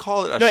even want to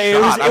call it a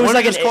shot. I want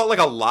to just call it like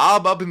a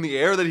lob up in the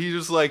air that he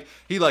just like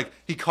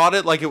he caught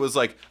it like it was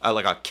like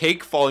a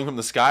cake falling from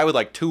the sky with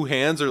like 2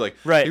 hands or like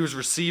right. He was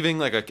receiving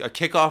like a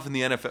kickoff in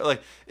the NFL.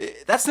 Like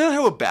that's not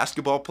how a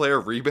basketball player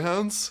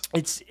rebounds.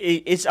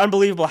 It's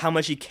unbelievable how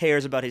much he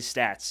cares about his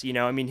stats.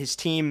 I mean, his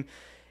team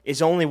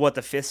is only the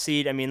 5th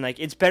seed. I mean, like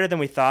it's better than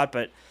we thought,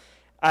 but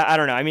I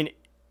don't know. I mean.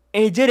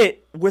 And he did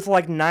it with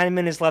like 9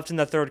 minutes left in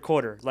the 3rd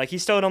quarter. Like he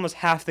still had almost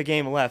half the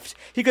game left.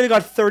 He could have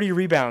got 30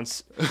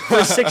 rebounds for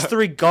a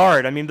 6'3"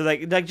 guard. I mean,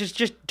 but like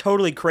just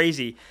totally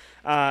crazy.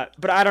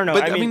 But I don't know.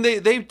 But I mean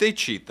they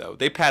cheat though.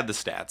 They pad the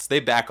stats. They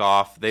back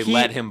off. They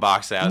let him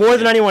box out more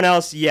than anyone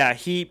else. Yeah,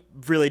 he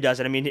really does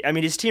it. I mean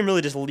his team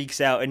really just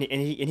leaks out and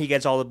he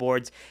gets all the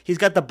boards. He's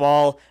got the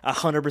ball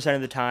 100%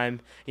 of the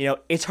time.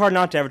 It's hard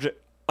not to average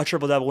a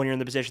triple-double when you're in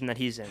the position that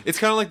he's in. It's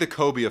kind of like the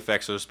Kobe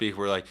effect, so to speak,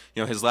 where like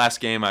his last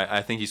game,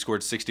 I think he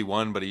scored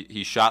 61, but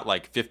he shot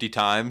like 50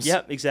 times.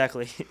 Yep,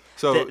 exactly.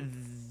 So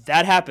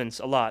that happens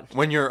a lot.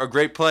 When you're a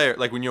great player,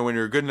 like when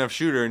you're a good enough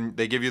shooter and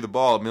they give you the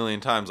ball a million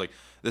times, like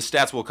the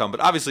stats will come. But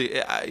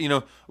obviously,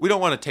 we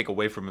don't want to take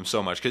away from him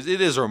so much because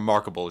it is a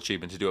remarkable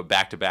achievement to do it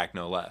back-to-back,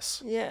 no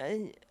less. Yeah,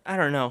 I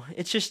don't know.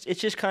 It's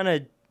just kind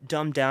of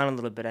dumbed down a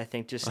little bit, I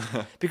think, just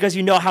because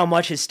you know how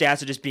much his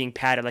stats are just being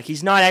padded. Like,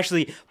 he's not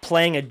actually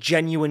playing a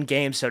genuine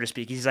game, so to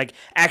speak. He's, like,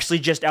 actually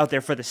just out there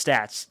for the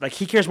stats. Like,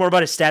 he cares more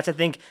about his stats, I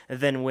think,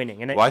 than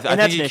winning. I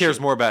think he cares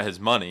more about his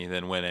money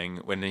than winning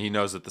when he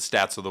knows that the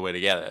stats are the way to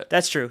get it.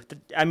 That's true.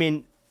 I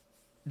mean,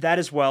 that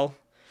as well.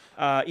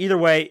 Either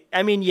way,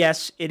 I mean,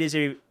 yes, it is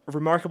a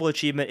remarkable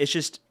achievement. It's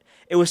just...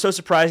 It was so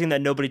surprising that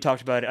nobody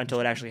talked about it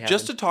until it actually happened.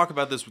 Just to talk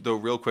about this, though,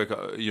 real quick,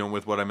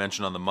 with what I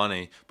mentioned on the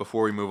money,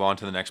 before we move on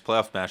to the next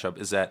playoff matchup,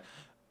 is that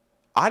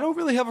I don't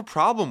really have a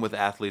problem with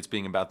athletes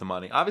being about the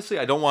money. Obviously,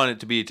 I don't want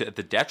it to be at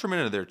the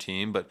detriment of their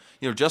team, but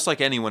just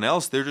like anyone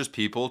else, they're just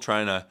people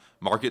trying to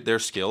market their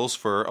skills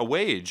for a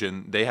wage,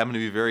 and they happen to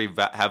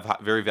be have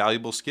very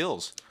valuable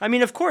skills. I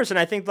mean, of course, and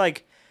I think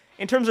like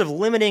in terms of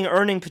limiting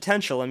earning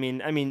potential, I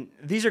mean,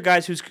 these are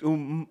guys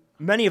who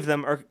many of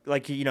them are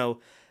like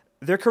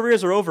their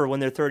careers are over when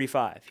they're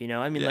 35,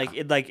 I mean,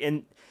 yeah.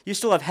 And you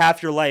still have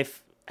half your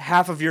life,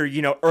 half of your,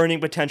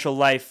 earning potential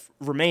life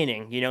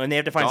remaining, and they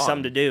have to find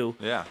something to do.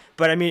 Yeah.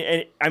 But I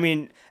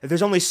mean,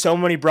 there's only so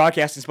many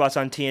broadcasting spots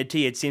on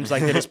TNT. It seems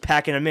like they're just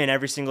packing them in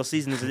every single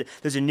season.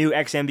 There's a new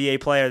ex-NBA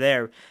player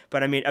there.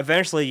 But I mean,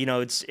 eventually,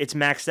 it's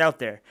maxed out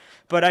there.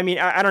 But I mean,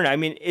 I don't know. I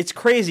mean, it's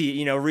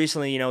crazy,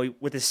 recently,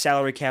 with this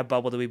salary cap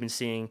bubble that we've been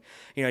seeing.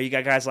 You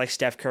got guys like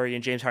Steph Curry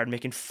and James Harden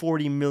making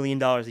 $40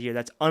 million a year.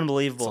 That's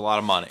unbelievable. It's a lot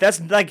of money.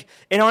 That's like,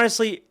 and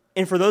honestly,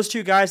 and for those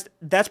two guys,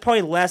 that's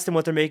probably less than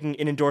what they're making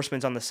in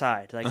endorsements on the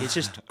side. Like, it's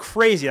just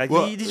crazy. Like,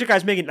 these are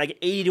guys making like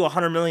 $80 to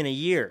 $100 million a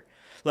year.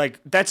 Like,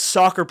 that's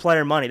soccer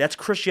player money. That's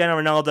Cristiano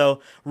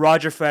Ronaldo,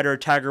 Roger Federer,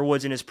 Tiger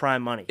Woods in his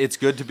prime money. It's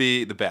good to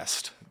be the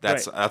best.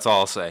 That's all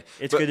I'll say.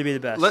 It's good to be the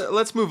best.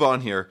 Let's move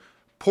on here.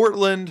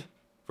 Portland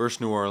versus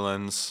New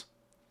Orleans.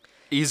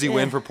 Easy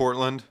win for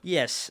Portland.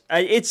 Yes.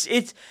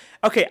 It's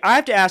okay. I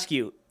have to ask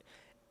you: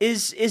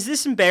 Is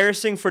this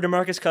embarrassing for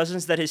DeMarcus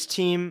Cousins that his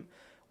team,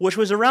 which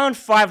was around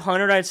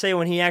 500, I'd say,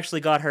 when he actually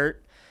got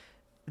hurt,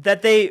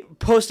 that they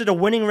posted a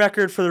winning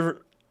record for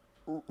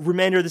the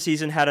remainder of the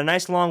season, had a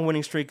nice long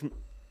winning streak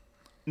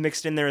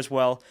mixed in there as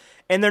well,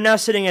 and they're now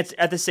sitting at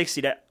the 6th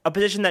seed, a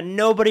position that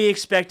nobody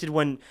expected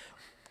when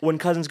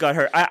Cousins got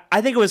hurt.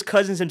 I think it was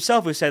Cousins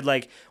himself who said,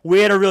 like, we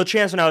had a real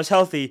chance when I was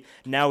healthy,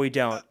 now we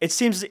don't. It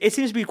seems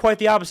to be quite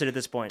the opposite at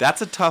this point.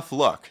 That's a tough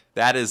look.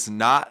 That is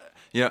not...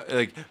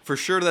 for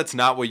sure that's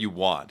not what you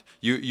want.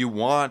 You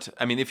want,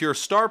 I mean, if you're a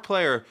star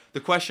player, the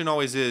question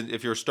always is,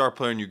 if you're a star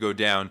player and you go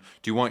down,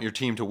 do you want your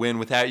team to win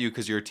without you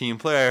because you're a team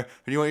player,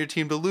 or do you want your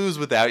team to lose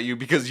without you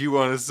because you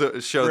want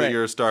to show that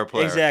you're a star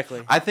player?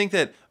 Exactly. I think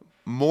that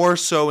more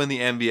so in the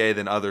NBA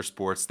than other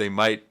sports, they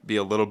might be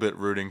a little bit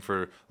rooting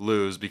for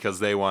lose because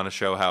they want to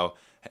show how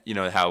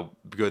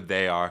good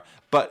they are.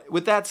 But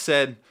with that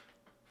said,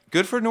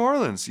 good for New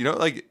Orleans.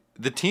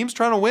 The team's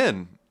trying to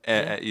win.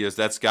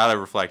 That's got to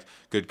reflect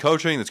good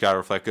coaching. That's got to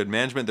reflect good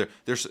management.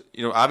 There's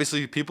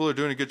obviously people are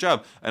doing a good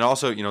job, and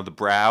also the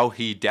Brow,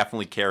 he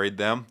definitely carried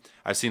them.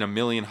 I've seen a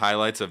million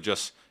highlights of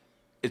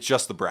it's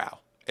just the Brow.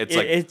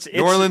 It's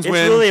New Orleans win.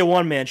 It's really a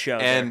one-man show,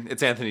 and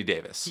it's Anthony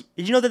Davis.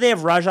 Did you know that they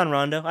have Rajon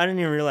Rondo? I didn't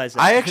even realize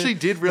that. I actually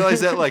did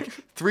realize that like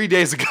 3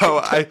 days ago.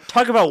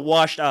 Talk about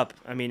washed up.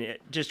 I mean,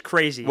 just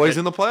crazy. Well, he's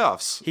in the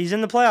playoffs. He's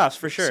in the playoffs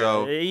for sure.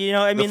 So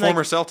the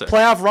former Celtic,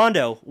 playoff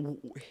Rondo.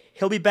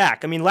 He'll be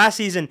back. I mean, last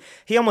season,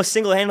 he almost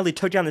single-handedly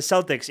took down the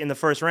Celtics in the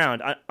first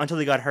round until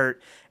he got hurt,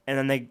 and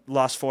then they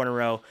lost 4 in a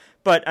row.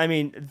 But, I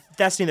mean,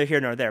 that's neither here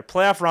nor there.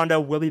 Playoff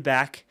Rondo will be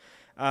back.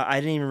 I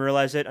didn't even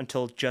realize it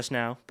until just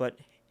now, but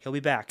he'll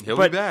be back. He'll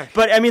be back.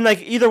 But, I mean,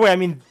 like, either way, I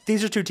mean,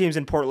 these are two teams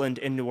in Portland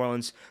and New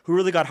Orleans who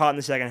really got hot in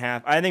the second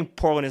half. I think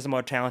Portland is the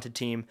more talented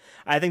team.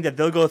 I think that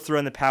they'll go through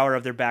in the power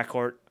of their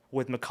backcourt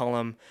with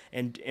McCollum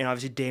and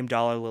obviously Dame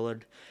Dollar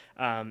Lillard.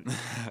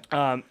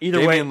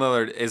 Damian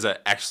Lillard is an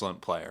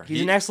excellent player.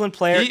 He's an excellent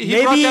player.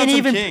 He brought down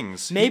some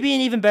kings. Maybe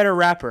an even better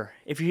rapper.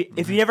 If you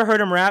never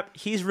heard him rap,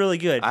 he's really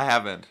good. I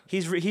haven't.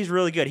 He's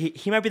really good.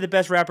 He might be the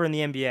best rapper in the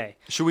NBA.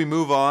 Should we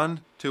move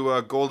on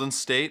to Golden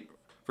State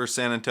versus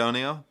San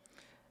Antonio?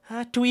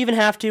 Do we even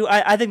have to?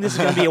 I think this is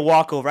going to be a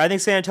walkover. I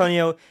think San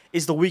Antonio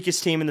is the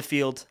weakest team in the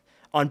field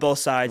on both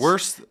sides.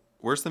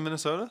 Worse than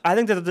Minnesota? I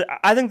think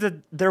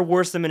that they're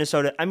worse than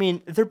Minnesota. I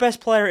mean, their best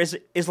player is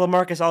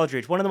LaMarcus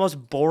Aldridge, one of the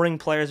most boring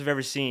players I've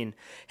ever seen.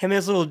 Him and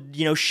his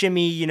little,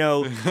 shimmy,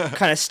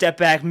 kind of step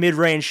back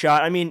mid-range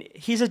shot. I mean,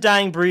 he's a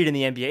dying breed in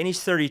the NBA, and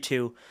he's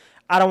 32.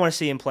 I don't want to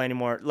see him play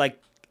anymore.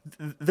 Like,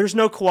 there's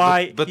no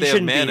Kawhi. But they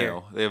have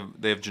Manu.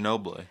 They have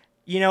Ginobili.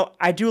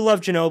 I do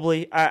love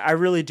Ginobili. I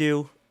really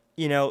do.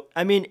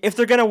 I mean, if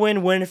they're gonna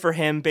win for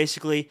him.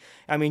 Basically,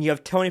 I mean, you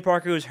have Tony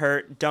Parker who's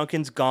hurt.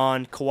 Duncan's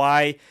gone.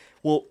 Kawhi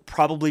will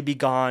probably be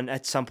gone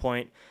at some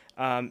point.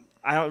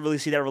 I don't really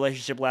see that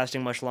relationship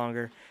lasting much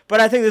longer. But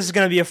I think this is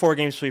going to be a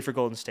 4-game sweep for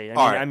Golden State.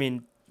 I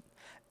mean,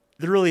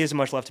 there really isn't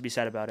much left to be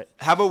said about it.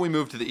 How about we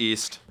move to the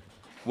East?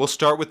 We'll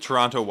start with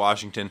Toronto,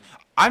 Washington.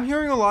 I'm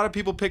hearing a lot of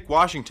people pick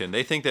Washington.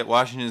 They think that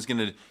Washington is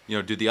going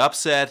to, do the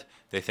upset.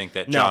 They think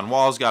that John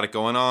Wall's got it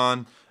going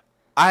on.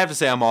 I have to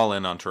say I'm all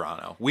in on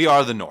Toronto. We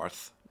are the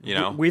North,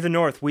 We the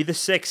North. We the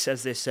Six,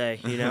 as they say,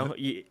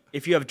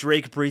 If you have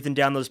Drake breathing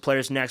down those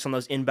players' necks on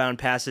those inbound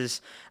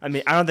passes, I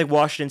mean, I don't think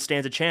Washington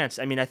stands a chance.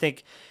 I mean, I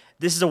think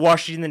this is a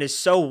Washington that is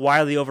so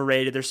wildly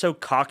overrated. They're so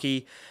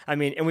cocky. I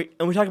mean,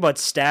 and we talk about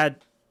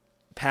stat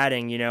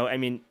padding, I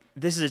mean,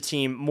 this is a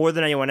team more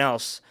than anyone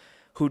else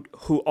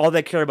who all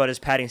they care about is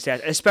padding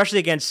stats, especially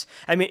against,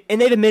 and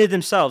they've admitted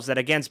themselves that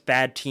against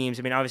bad teams,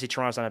 obviously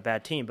Toronto's not a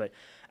bad team, but,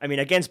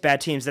 against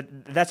bad teams,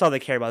 that's all they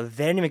care about.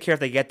 They don't even care if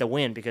they get the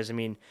win because,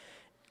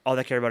 all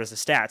they care about is the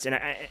stats.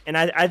 And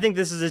I think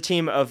this is a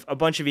team of a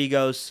bunch of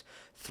egos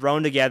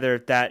thrown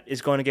together that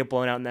is going to get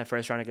blown out in that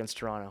first round against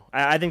Toronto.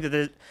 I think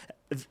that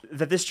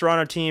this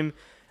Toronto team,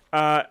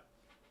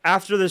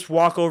 after this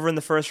walkover in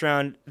the first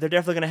round, they're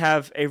definitely going to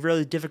have a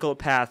really difficult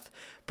path.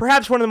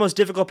 Perhaps one of the most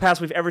difficult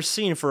paths we've ever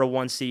seen for a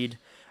 1 seed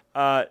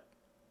to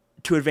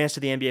advance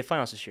to the NBA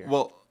Finals this year.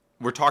 Well,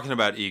 we're talking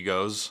about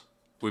egos.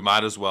 We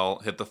might as well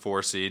hit the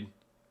 4 seed.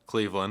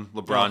 Cleveland,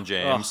 LeBron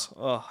James.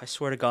 I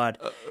swear to God.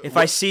 If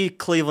I see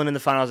Cleveland in the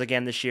finals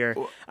again this year,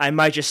 I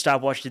might just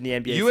stop watching the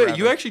NBA forever.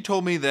 You actually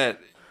told me that,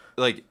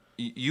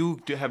 you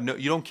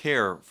don't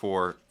care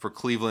for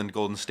Cleveland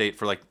Golden State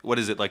for what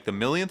is it, the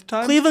millionth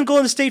time? Cleveland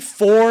Golden State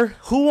 4?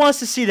 Who wants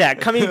to see that?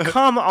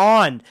 Come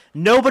on.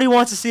 Nobody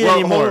wants to see it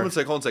anymore. Hold on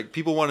a sec.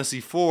 People want to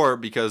see 4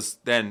 because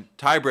then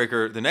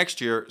tiebreaker the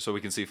next year so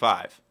we can see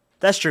 5.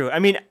 That's true.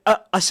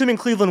 Assuming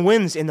Cleveland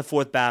wins in the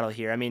 4th battle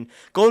here.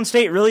 Golden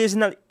State really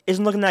isn't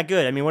looking that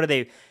good. What are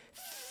they?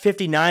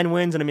 59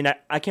 wins, and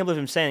I can't believe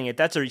I'm saying it.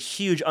 That's a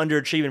huge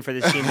underachievement for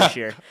this team this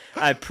year.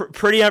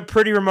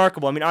 Pretty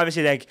remarkable.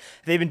 Obviously,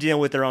 they've been dealing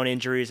with their own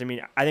injuries.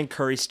 I think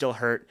Curry's still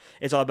hurt.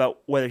 It's all about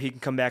whether he can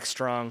come back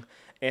strong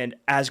and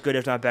as good,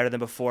 if not better than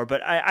before.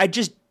 But I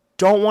just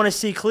don't want to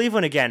see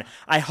Cleveland again.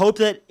 I hope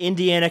that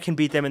Indiana can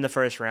beat them in the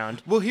first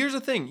round. Well, here's the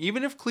thing.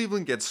 Even if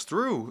Cleveland gets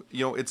through,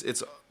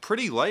 it's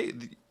pretty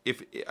light.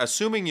 If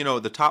assuming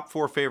the top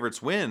 4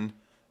 favorites win.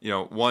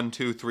 1,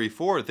 2, 3,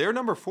 4. They're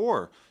number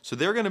 4, so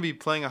they're going to be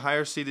playing a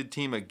higher seeded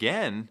team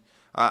again.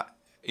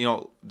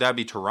 That'd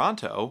be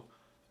Toronto,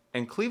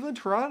 and Cleveland,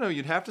 Toronto.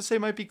 You'd have to say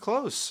might be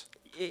close.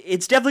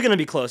 It's definitely going to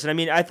be close, and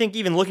I think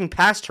even looking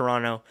past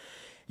Toronto,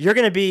 you're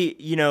going to be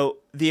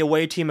the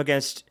away team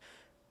against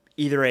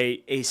either a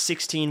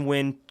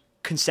 16-win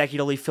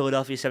consecutively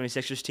Philadelphia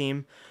 76ers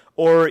team,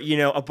 or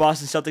a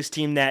Boston Celtics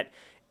team that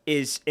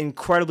is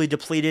incredibly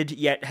depleted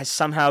yet has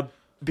somehow,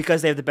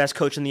 because they have the best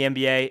coach in the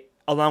NBA,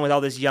 along with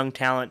all this young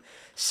talent,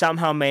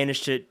 somehow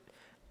managed to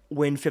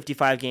win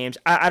 55 games.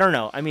 I don't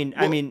know.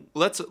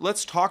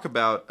 Let's talk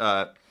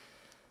about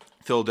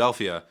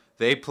Philadelphia.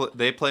 They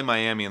play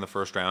Miami in the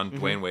first round.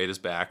 Mm-hmm. Dwayne Wade is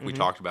back. Mm-hmm. We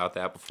talked about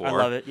that before. I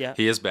love it. Yeah,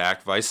 he is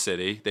back. Vice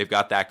City. They've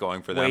got that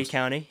going for them. Wade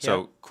County.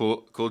 So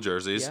cool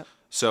jerseys. Yep.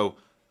 So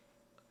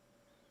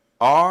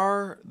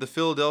are the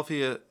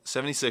Philadelphia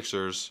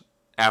 76ers,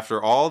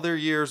 after all their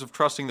years of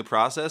trusting the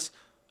process,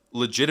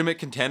 legitimate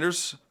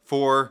contenders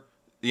for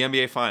the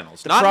NBA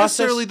Finals? Not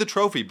necessarily the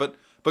trophy, but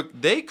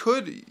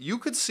you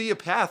could see a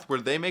path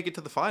where they make it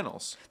to the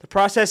finals. The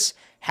process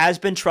has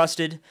been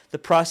trusted. The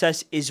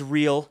process is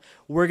real.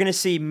 We're going to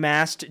see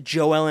masked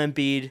Joel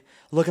Embiid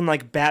looking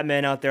like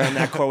Batman out there on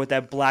that court with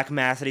that black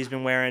mask that he's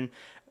been wearing.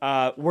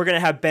 We're going to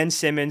have Ben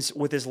Simmons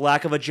with his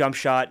lack of a jump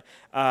shot.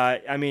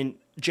 JJ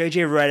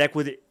Redick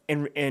with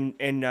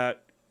in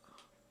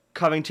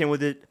Covington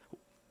with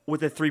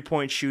a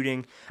 3-point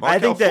shooting.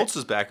 Markelle Fultz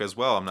is back as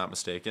well, I'm not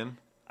mistaken.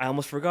 I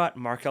almost forgot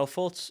Markelle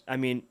Fultz.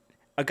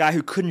 A guy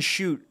who couldn't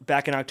shoot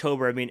back in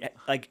October.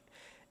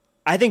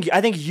 I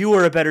think you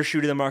were a better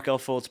shooter than Markelle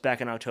Fultz back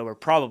in October,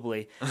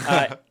 probably.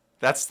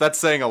 That's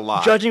saying a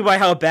lot. Judging by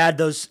how bad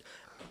those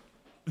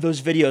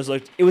videos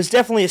looked, it was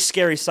definitely a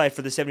scary sight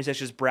for the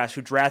 76ers brass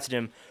who drafted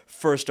him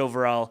first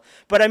overall.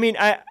 But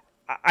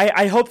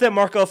I hope that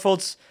Markelle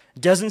Fultz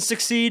doesn't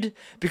succeed,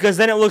 because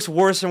then it looks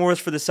worse and worse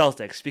for the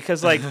Celtics,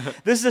 because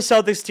this is a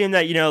Celtics team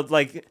that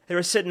they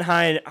were sitting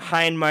high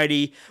and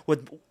mighty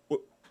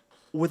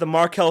with a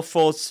Markelle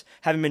Fultz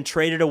having been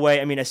traded away.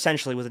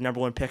 Essentially with the number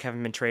 1 pick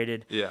having been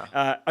traded.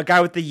 Yeah. A guy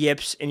with the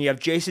yips, and you have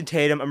Jason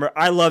Tatum.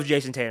 I love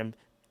Jason Tatum.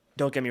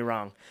 Don't get me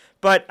wrong.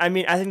 But, I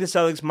think the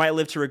Celtics might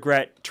live to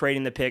regret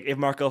trading the pick if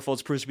Markelle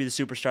Fultz proves to be the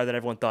superstar that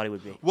everyone thought he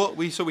would be. Well,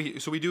 we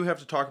do have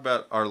to talk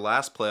about our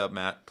last playoff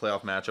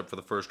matchup for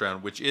the first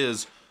round, which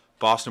is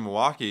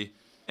Boston-Milwaukee.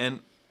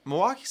 And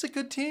Milwaukee's a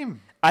good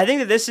team. I think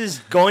that this is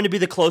going to be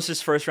the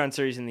closest first-round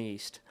series in the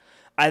East.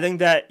 I think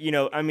that,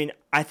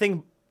 I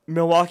think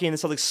Milwaukee and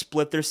the Celtics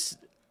split their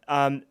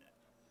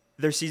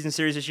season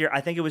series this year.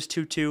 I think it was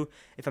 2-2,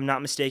 if I'm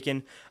not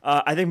mistaken.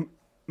 I think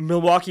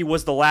Milwaukee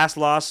was the last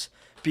loss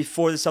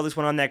before the Celtics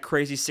went on that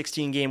crazy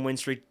 16-game win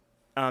streak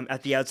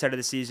at the outside of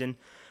the season.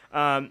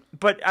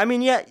 But I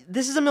mean, yeah,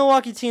 this is a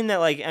Milwaukee team that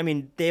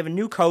they have a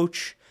new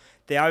coach.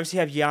 They obviously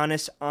have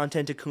Giannis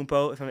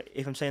Antetokounmpo,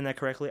 if I'm saying that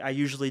correctly. I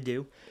usually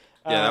do.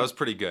 Yeah, that was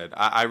pretty good.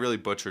 I really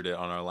butchered it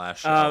on our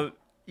last show.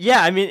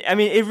 Yeah, I mean,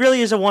 it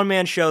really is a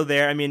one-man show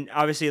there. I mean,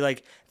 obviously,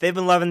 they've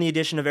been loving the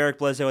addition of Eric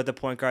Bledsoe at the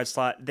point guard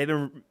slot. They've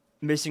been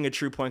missing a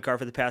true point guard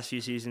for the past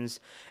few seasons.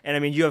 And I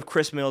mean, you have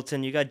Chris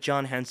Middleton, you got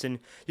John Henson,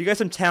 you got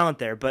some talent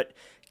there, but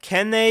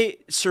can they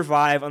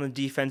survive on the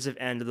defensive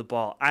end of the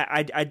ball?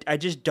 I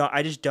just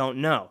don't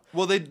know.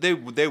 Well,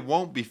 they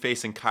won't be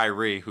facing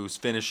Kyrie, who's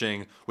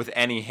finishing with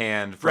any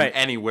hand from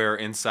anywhere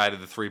inside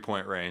of the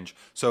 3-point range.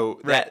 So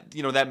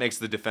that makes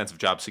the defensive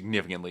job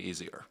significantly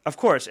easier. Of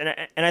course, and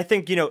I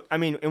think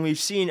and we've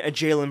seen a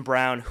Jaylen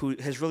Brown who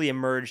has really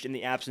emerged in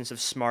the absence of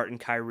Smart and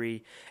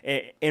Kyrie,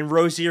 and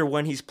Rozier,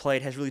 when he's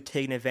played, has really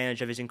taken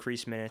advantage of his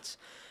increased minutes.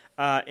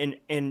 And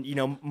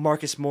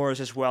Marcus Morris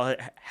as well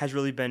has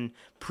really been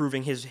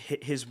proving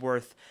his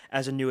worth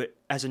as a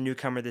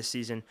newcomer this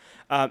season.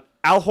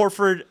 Al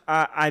Horford,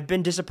 I've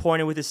been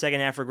disappointed with his second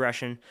half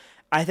regression.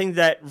 I think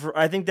that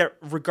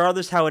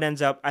regardless how it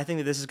ends up, I think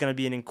that this is going to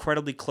be an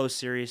incredibly close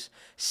series,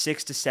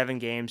 6 to 7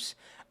 games.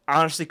 I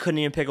honestly couldn't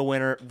even pick a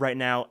winner right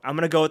now. I'm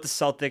going to go with the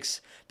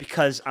Celtics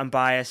because I'm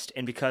biased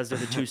and because they're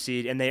the 2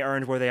 seed and they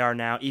earned where they are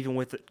now, even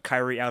with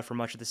Kyrie out for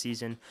much of the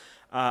season.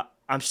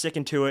 I'm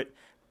sticking to it,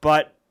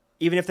 but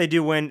even if they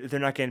do win, they're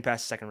not getting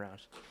past the second round.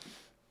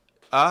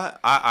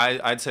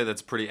 I'd say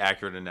that's pretty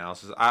accurate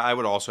analysis. I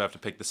would also have to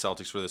pick the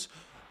Celtics for this.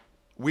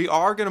 We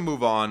are going to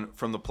move on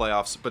from the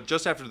playoffs, but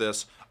just after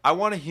this, I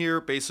want to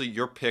hear basically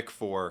your pick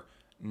for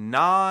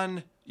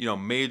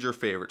major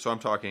favorites. So I'm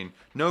talking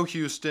no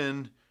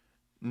Houston,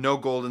 no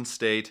Golden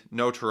State,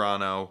 no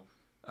Toronto,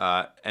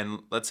 and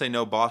let's say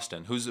no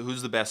Boston. Who's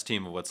the best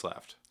team of what's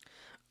left?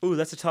 Ooh,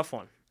 that's a tough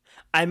one.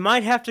 I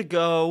might have to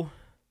go.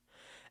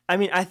 I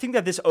mean, I think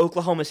that this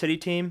Oklahoma City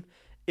team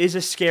is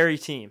a scary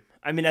team.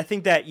 I mean, I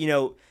think that,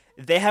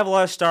 they have a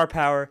lot of star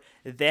power.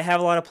 They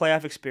have a lot of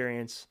playoff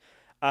experience.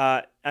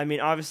 I mean,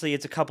 obviously,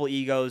 it's a couple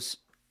egos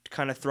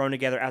kind of thrown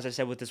together, as I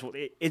said, with this.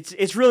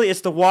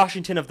 It's the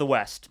Washington of the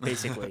West,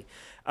 basically.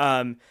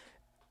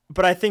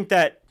 But I think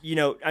that,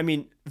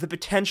 the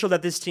potential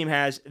that this team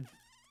has,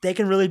 they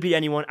can really beat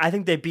anyone. I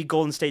think they beat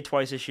Golden State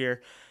twice this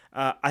year.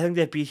 I think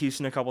they beat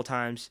Houston a couple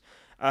times.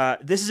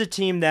 This is a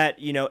team that,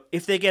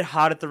 if they get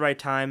hot at the right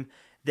time,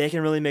 they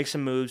can really make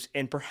some moves.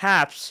 And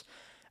perhaps,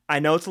 I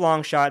know it's a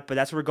long shot, but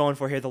that's what we're going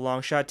for here, the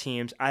long shot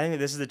teams. I think that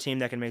this is a team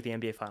that can make the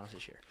NBA Finals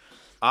this year.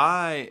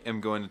 I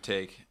am going to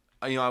take,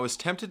 I was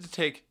tempted to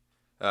take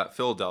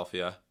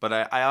Philadelphia, but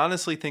I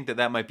honestly think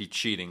that might be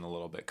cheating a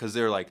little bit because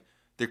they're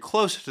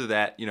close to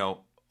that,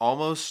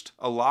 almost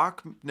a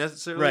lock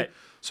necessarily. Right.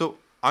 So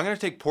I'm going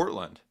to take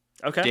Portland.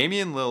 Okay.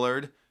 Damian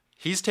Lillard,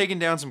 he's taken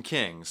down some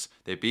Kings.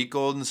 They beat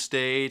Golden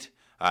State.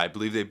 I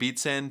believe they beat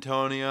San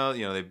Antonio.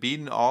 They've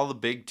beaten all the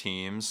big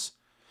teams.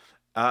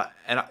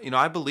 And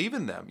I believe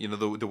in them.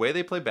 The way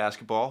they play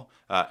basketball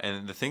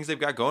and the things they've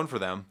got going for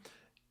them.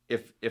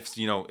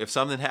 If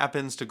something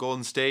happens to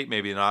Golden State,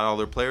 maybe not all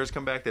their players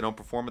come back, they don't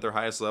perform at their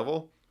highest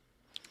level.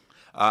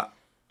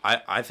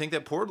 I think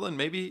that Portland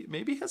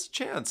maybe has a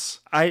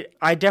chance. I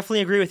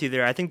definitely agree with you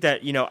there. I think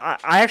that,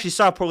 I actually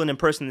saw Portland in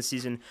person this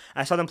season.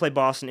 I saw them play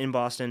Boston in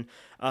Boston.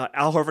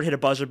 Al Horford hit a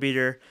buzzer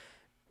beater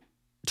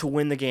to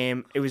win the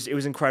game. It was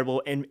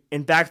incredible.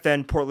 And back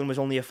then, Portland was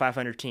only a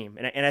 500 team.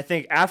 And I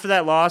think after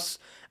that loss,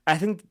 I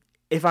think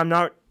if I'm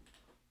not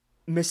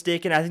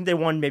mistaken, I think they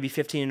won maybe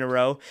 15 in a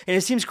row. And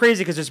it seems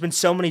crazy because there's been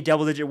so many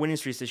double-digit winning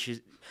streaks this year.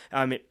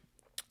 I mean,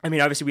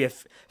 obviously we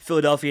have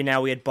Philadelphia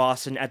now. We had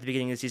Boston at the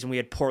beginning of the season. We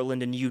had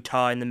Portland and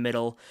Utah in the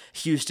middle.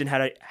 Houston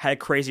had a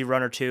crazy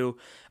run or two.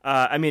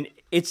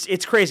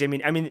 It's crazy.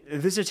 I mean,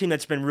 this is a team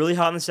that's been really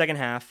hot in the second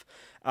half.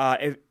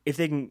 If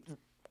they can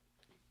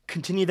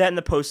continue that in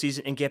the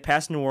postseason and get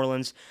past New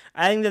Orleans,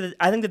 I think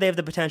that they have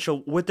the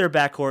potential with their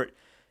backcourt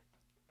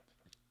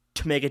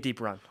to make a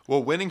deep run.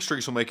 Well, winning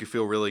streaks will make you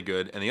feel really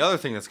good, and the other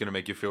thing that's going to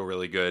make you feel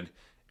really good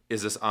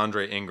is this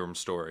Andre Ingram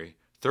story.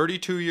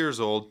 32 years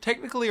old,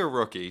 technically a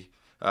rookie.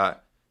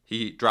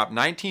 He dropped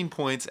 19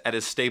 points at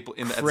his at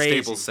the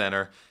Staples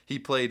Center. He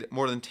played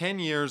more than 10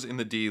 years in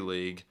the D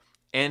League,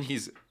 and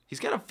he's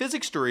got a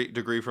physics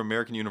degree from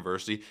American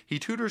University. He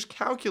tutors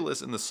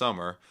calculus in the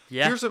summer.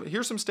 Yeah.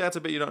 Here's some stats I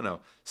bet you don't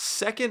know.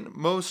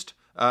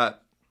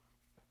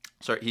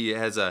 He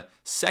has a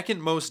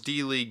second most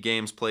D-League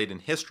games played in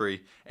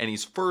history, and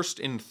he's first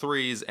in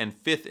threes and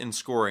fifth in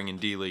scoring in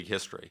D-League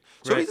history.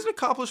 So He's an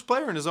accomplished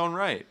player in his own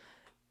right.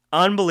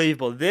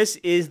 Unbelievable. This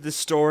is the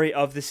story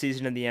of the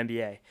season of the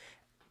NBA.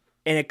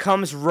 And it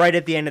comes right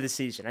at the end of the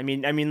season. I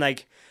mean,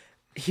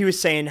 he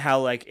was saying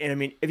how,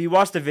 if you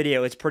watch the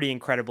video, it's pretty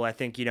incredible. I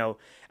think, it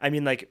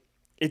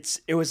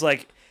was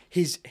like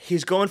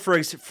he's going for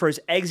his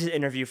exit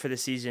interview for the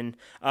season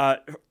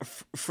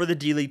for the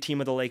D-League team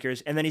of the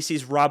Lakers, and then he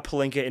sees Rob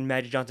Pelinka and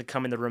Magic Johnson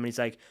come in the room, and he's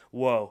like,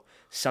 whoa,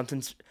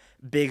 something's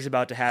big's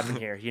about to happen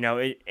here,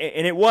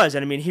 and it was.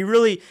 And I mean, he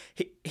really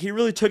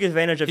took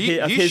advantage of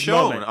his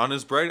shown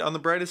moment on the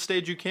brightest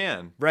stage you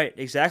can. Right,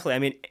 exactly. I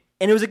mean,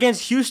 And it was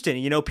against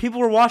Houston. People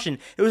were watching.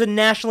 It was a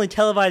nationally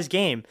televised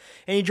game,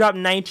 and he dropped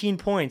 19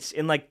 points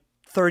in like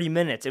 30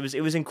 minutes.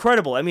 It was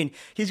incredible. I mean,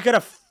 he's got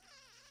a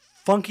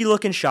funky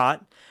looking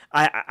shot.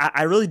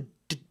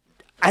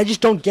 I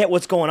just don't get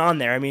what's going on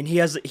there. I mean, he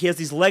has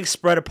these legs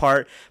spread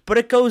apart, but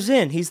it goes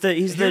in.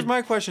 Here's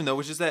my question though,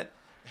 which is that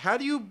how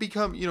do you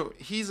become?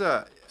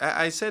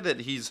 I said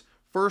that he's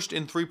first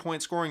in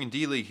 3-point scoring in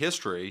D-League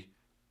history.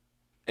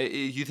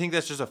 You think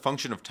that's just a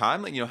function of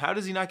time? Like, how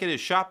does he not get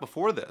his shot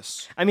before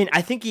this? I mean,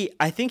 I think he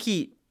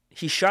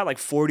shot like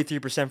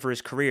 43% for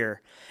his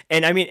career.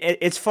 And I mean,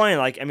 it's funny,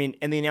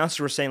 and the announcers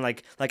were saying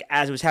like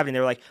as it was happening, they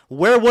were like,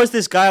 where was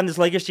this guy on this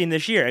Lakers team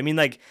this year? I mean,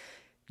 like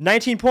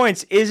 19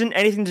 points isn't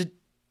anything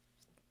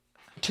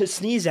to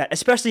sneeze at,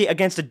 especially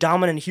against a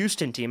dominant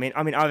Houston team.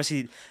 I mean,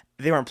 obviously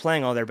they weren't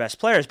playing all their best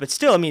players, but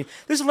still, I mean,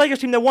 this is a Lakers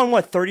team that won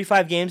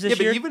 35 games this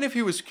year. Yeah, but even if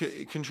he was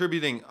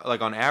contributing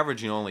like on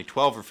average, only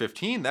 12 or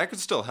 15, that could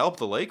still help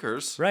the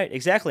Lakers. Right,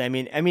 exactly. I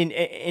mean,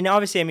 and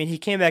obviously, he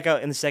came back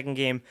out in the second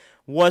game.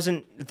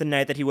 Wasn't the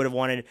night that he would have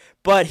wanted,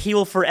 but he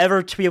will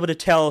forever be able to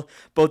tell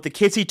both the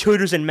kids he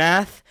tutors in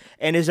math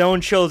and his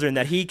own children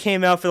that he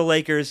came out for the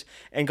Lakers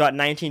and got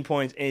 19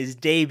 points in his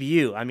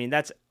debut. I mean,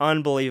 that's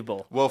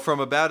unbelievable. Well, from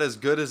about as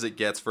good as it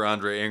gets for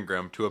Andre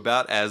Ingram to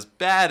about as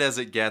bad as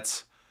it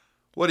gets,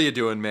 what are you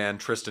doing, man,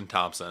 Tristan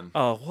Thompson?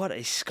 Oh, what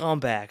a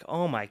scumbag.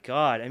 Oh, my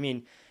God. I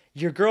mean,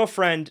 your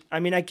girlfriend, I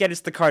get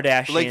it's the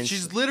Kardashians. Like,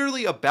 she's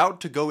literally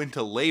about to go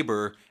into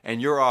labor,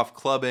 and you're off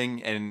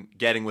clubbing and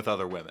getting with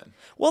other women.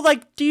 Well, I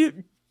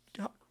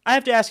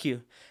have to ask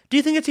you, do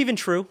you think it's even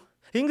true?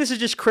 You think this is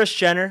just Kris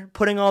Jenner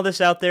putting all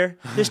this out there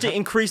just to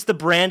increase the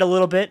brand a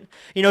little bit?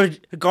 To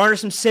garner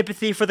some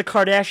sympathy for the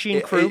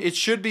Kardashian crew? It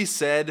should be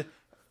said,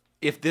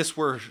 if this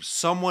were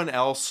someone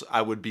else,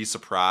 I would be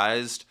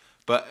surprised.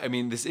 But,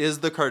 this is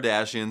the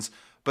Kardashians.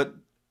 But,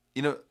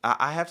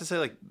 I have to say,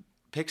 like,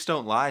 pics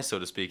don't lie, so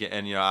to speak.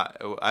 And,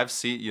 I've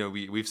seen,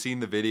 we've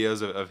seen the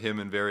videos of him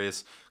in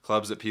various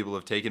clubs that people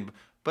have taken.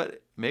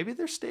 But maybe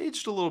they're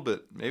staged a little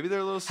bit. Maybe they're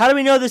a little... How do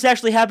we know this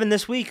actually happened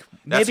this week?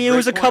 Maybe it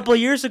was a couple of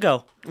years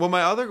ago. Well,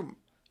 my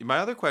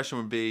other question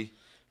would be,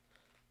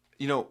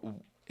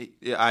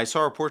 I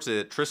saw reports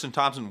that Tristan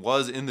Thompson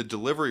was in the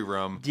delivery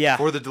room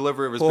for the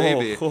delivery of his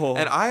baby.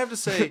 And I have to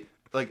say,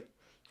 like,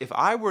 if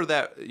I were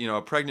that,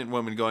 a pregnant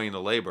woman going into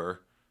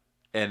labor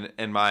and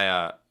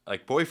my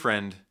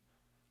boyfriend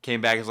came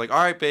back and was like,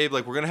 all right, babe,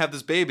 like, we're going to have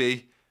this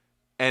baby,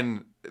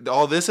 and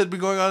all this had been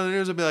going on in the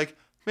news, I'd be like,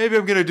 maybe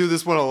I'm going to do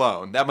this one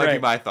alone. That might be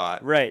my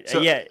thought. Right. So,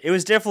 yeah, it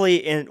was definitely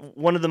in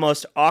one of the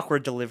most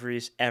awkward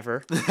deliveries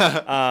ever.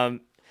 I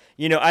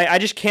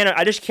just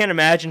can't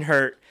imagine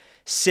her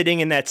sitting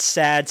in that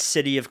sad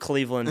city of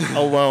Cleveland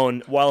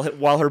alone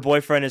while her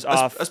boyfriend is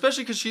off.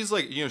 Especially because she's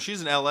like,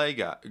 she's an LA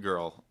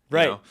girl.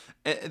 Right.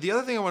 And the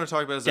other thing I want to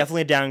talk about is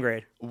definitely a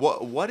downgrade.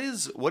 What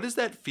is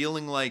that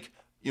feeling like?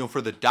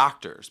 For the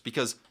doctors,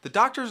 because the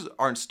doctors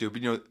aren't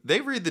stupid. They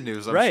read the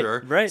news, I'm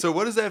sure. Right. So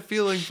what is that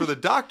feeling for the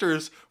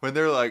doctors when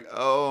they're like,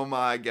 oh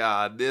my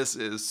God, this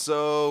is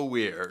so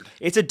weird?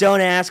 It's a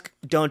don't ask,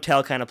 don't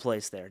tell kind of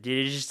place there.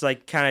 You just I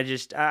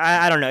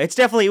don't know.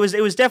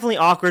 It was definitely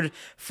awkward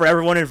for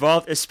everyone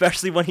involved,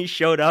 especially when he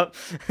showed up.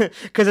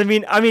 Because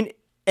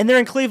and they're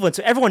in Cleveland,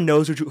 so everyone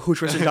knows who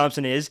Tristan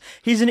Thompson is.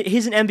 He's an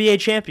NBA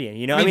champion,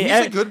 he's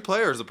a good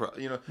player.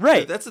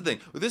 Right. That's the thing.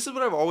 This is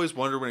what I've always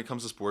wondered when it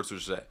comes to sports,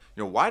 which is that,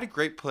 why do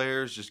great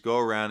players just go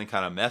around and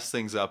kind of mess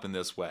things up in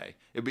this way?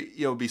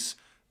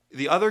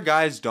 The other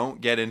guys don't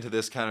get into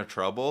this kind of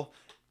trouble,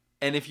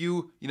 and if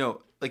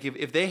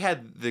if they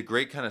had the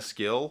great kind of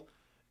skill,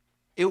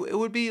 it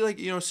would be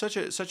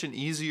such an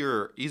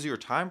easier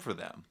time for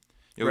them.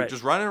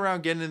 Just running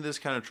around getting into this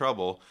kind of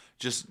trouble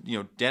just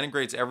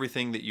denigrates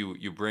everything that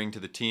you bring to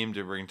the team,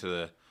 to bring to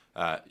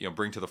the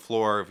bring to the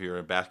floor if you're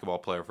a basketball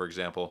player, for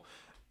example.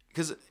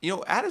 Because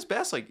at his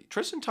best, like,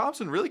 Tristan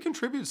Thompson really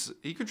contributes.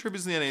 He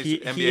contributes in the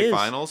NBA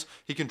Finals.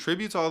 He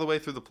contributes all the way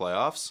through the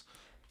playoffs.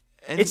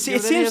 And it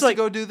seems he has to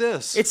go do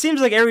this. It seems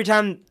like every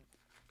time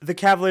the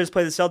Cavaliers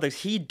play the Celtics,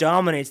 he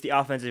dominates the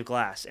offensive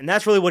glass, and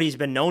that's really what he's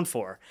been known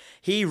for.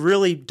 He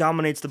really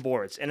dominates the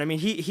boards, and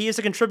he is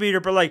a contributor.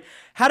 But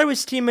how do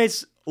his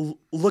teammates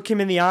look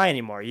him in the eye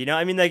anymore?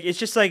 It's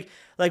just like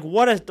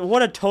what a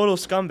total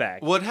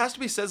scumbag. Well, it has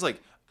to be said,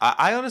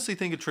 I honestly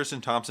think of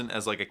Tristan Thompson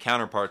as like a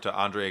counterpart to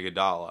Andre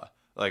Iguodala,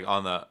 like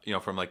on the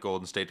from like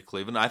Golden State to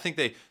Cleveland. I think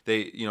they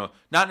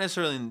not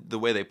necessarily in the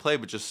way they play,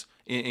 but just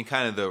in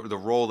kind of the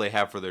role they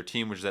have for their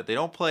team, which is that they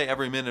don't play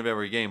every minute of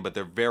every game, but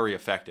they're very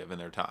effective in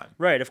their time.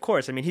 Right, of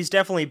course. He's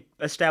definitely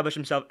established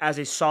himself as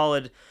a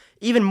solid,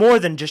 even more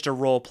than just a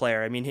role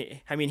player.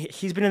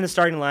 He's been in the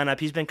starting lineup.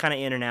 He's been kind of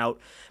in and out.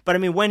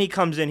 But, when he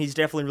comes in, he's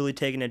definitely really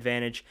taken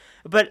advantage.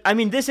 But,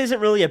 this isn't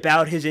really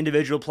about his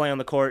individual play on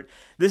the court.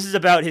 This is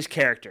about his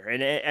character.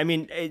 And,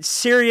 it's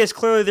serious.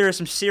 Clearly, there are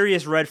some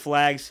serious red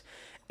flags.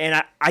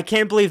 And I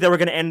can't believe that we're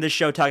going to end this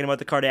show talking about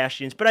the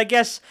Kardashians, but I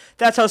guess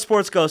that's how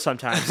sports goes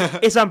sometimes.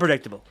 It's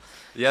unpredictable.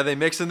 Yeah, they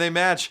mix and they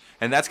match.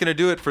 And that's going to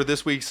do it for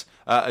this week's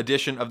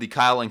edition of the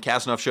Kyle and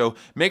Kasanoff Show.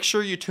 Make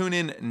sure you tune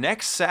in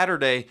next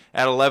Saturday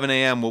at 11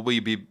 a.m. where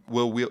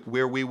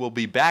we will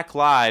be back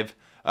live.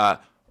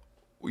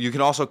 You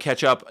can also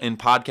catch up in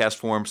podcast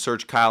form.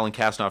 Search Kyle and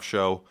Kasanoff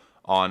Show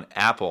on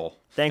Apple.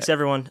 Thanks,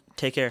 everyone.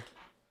 Take care.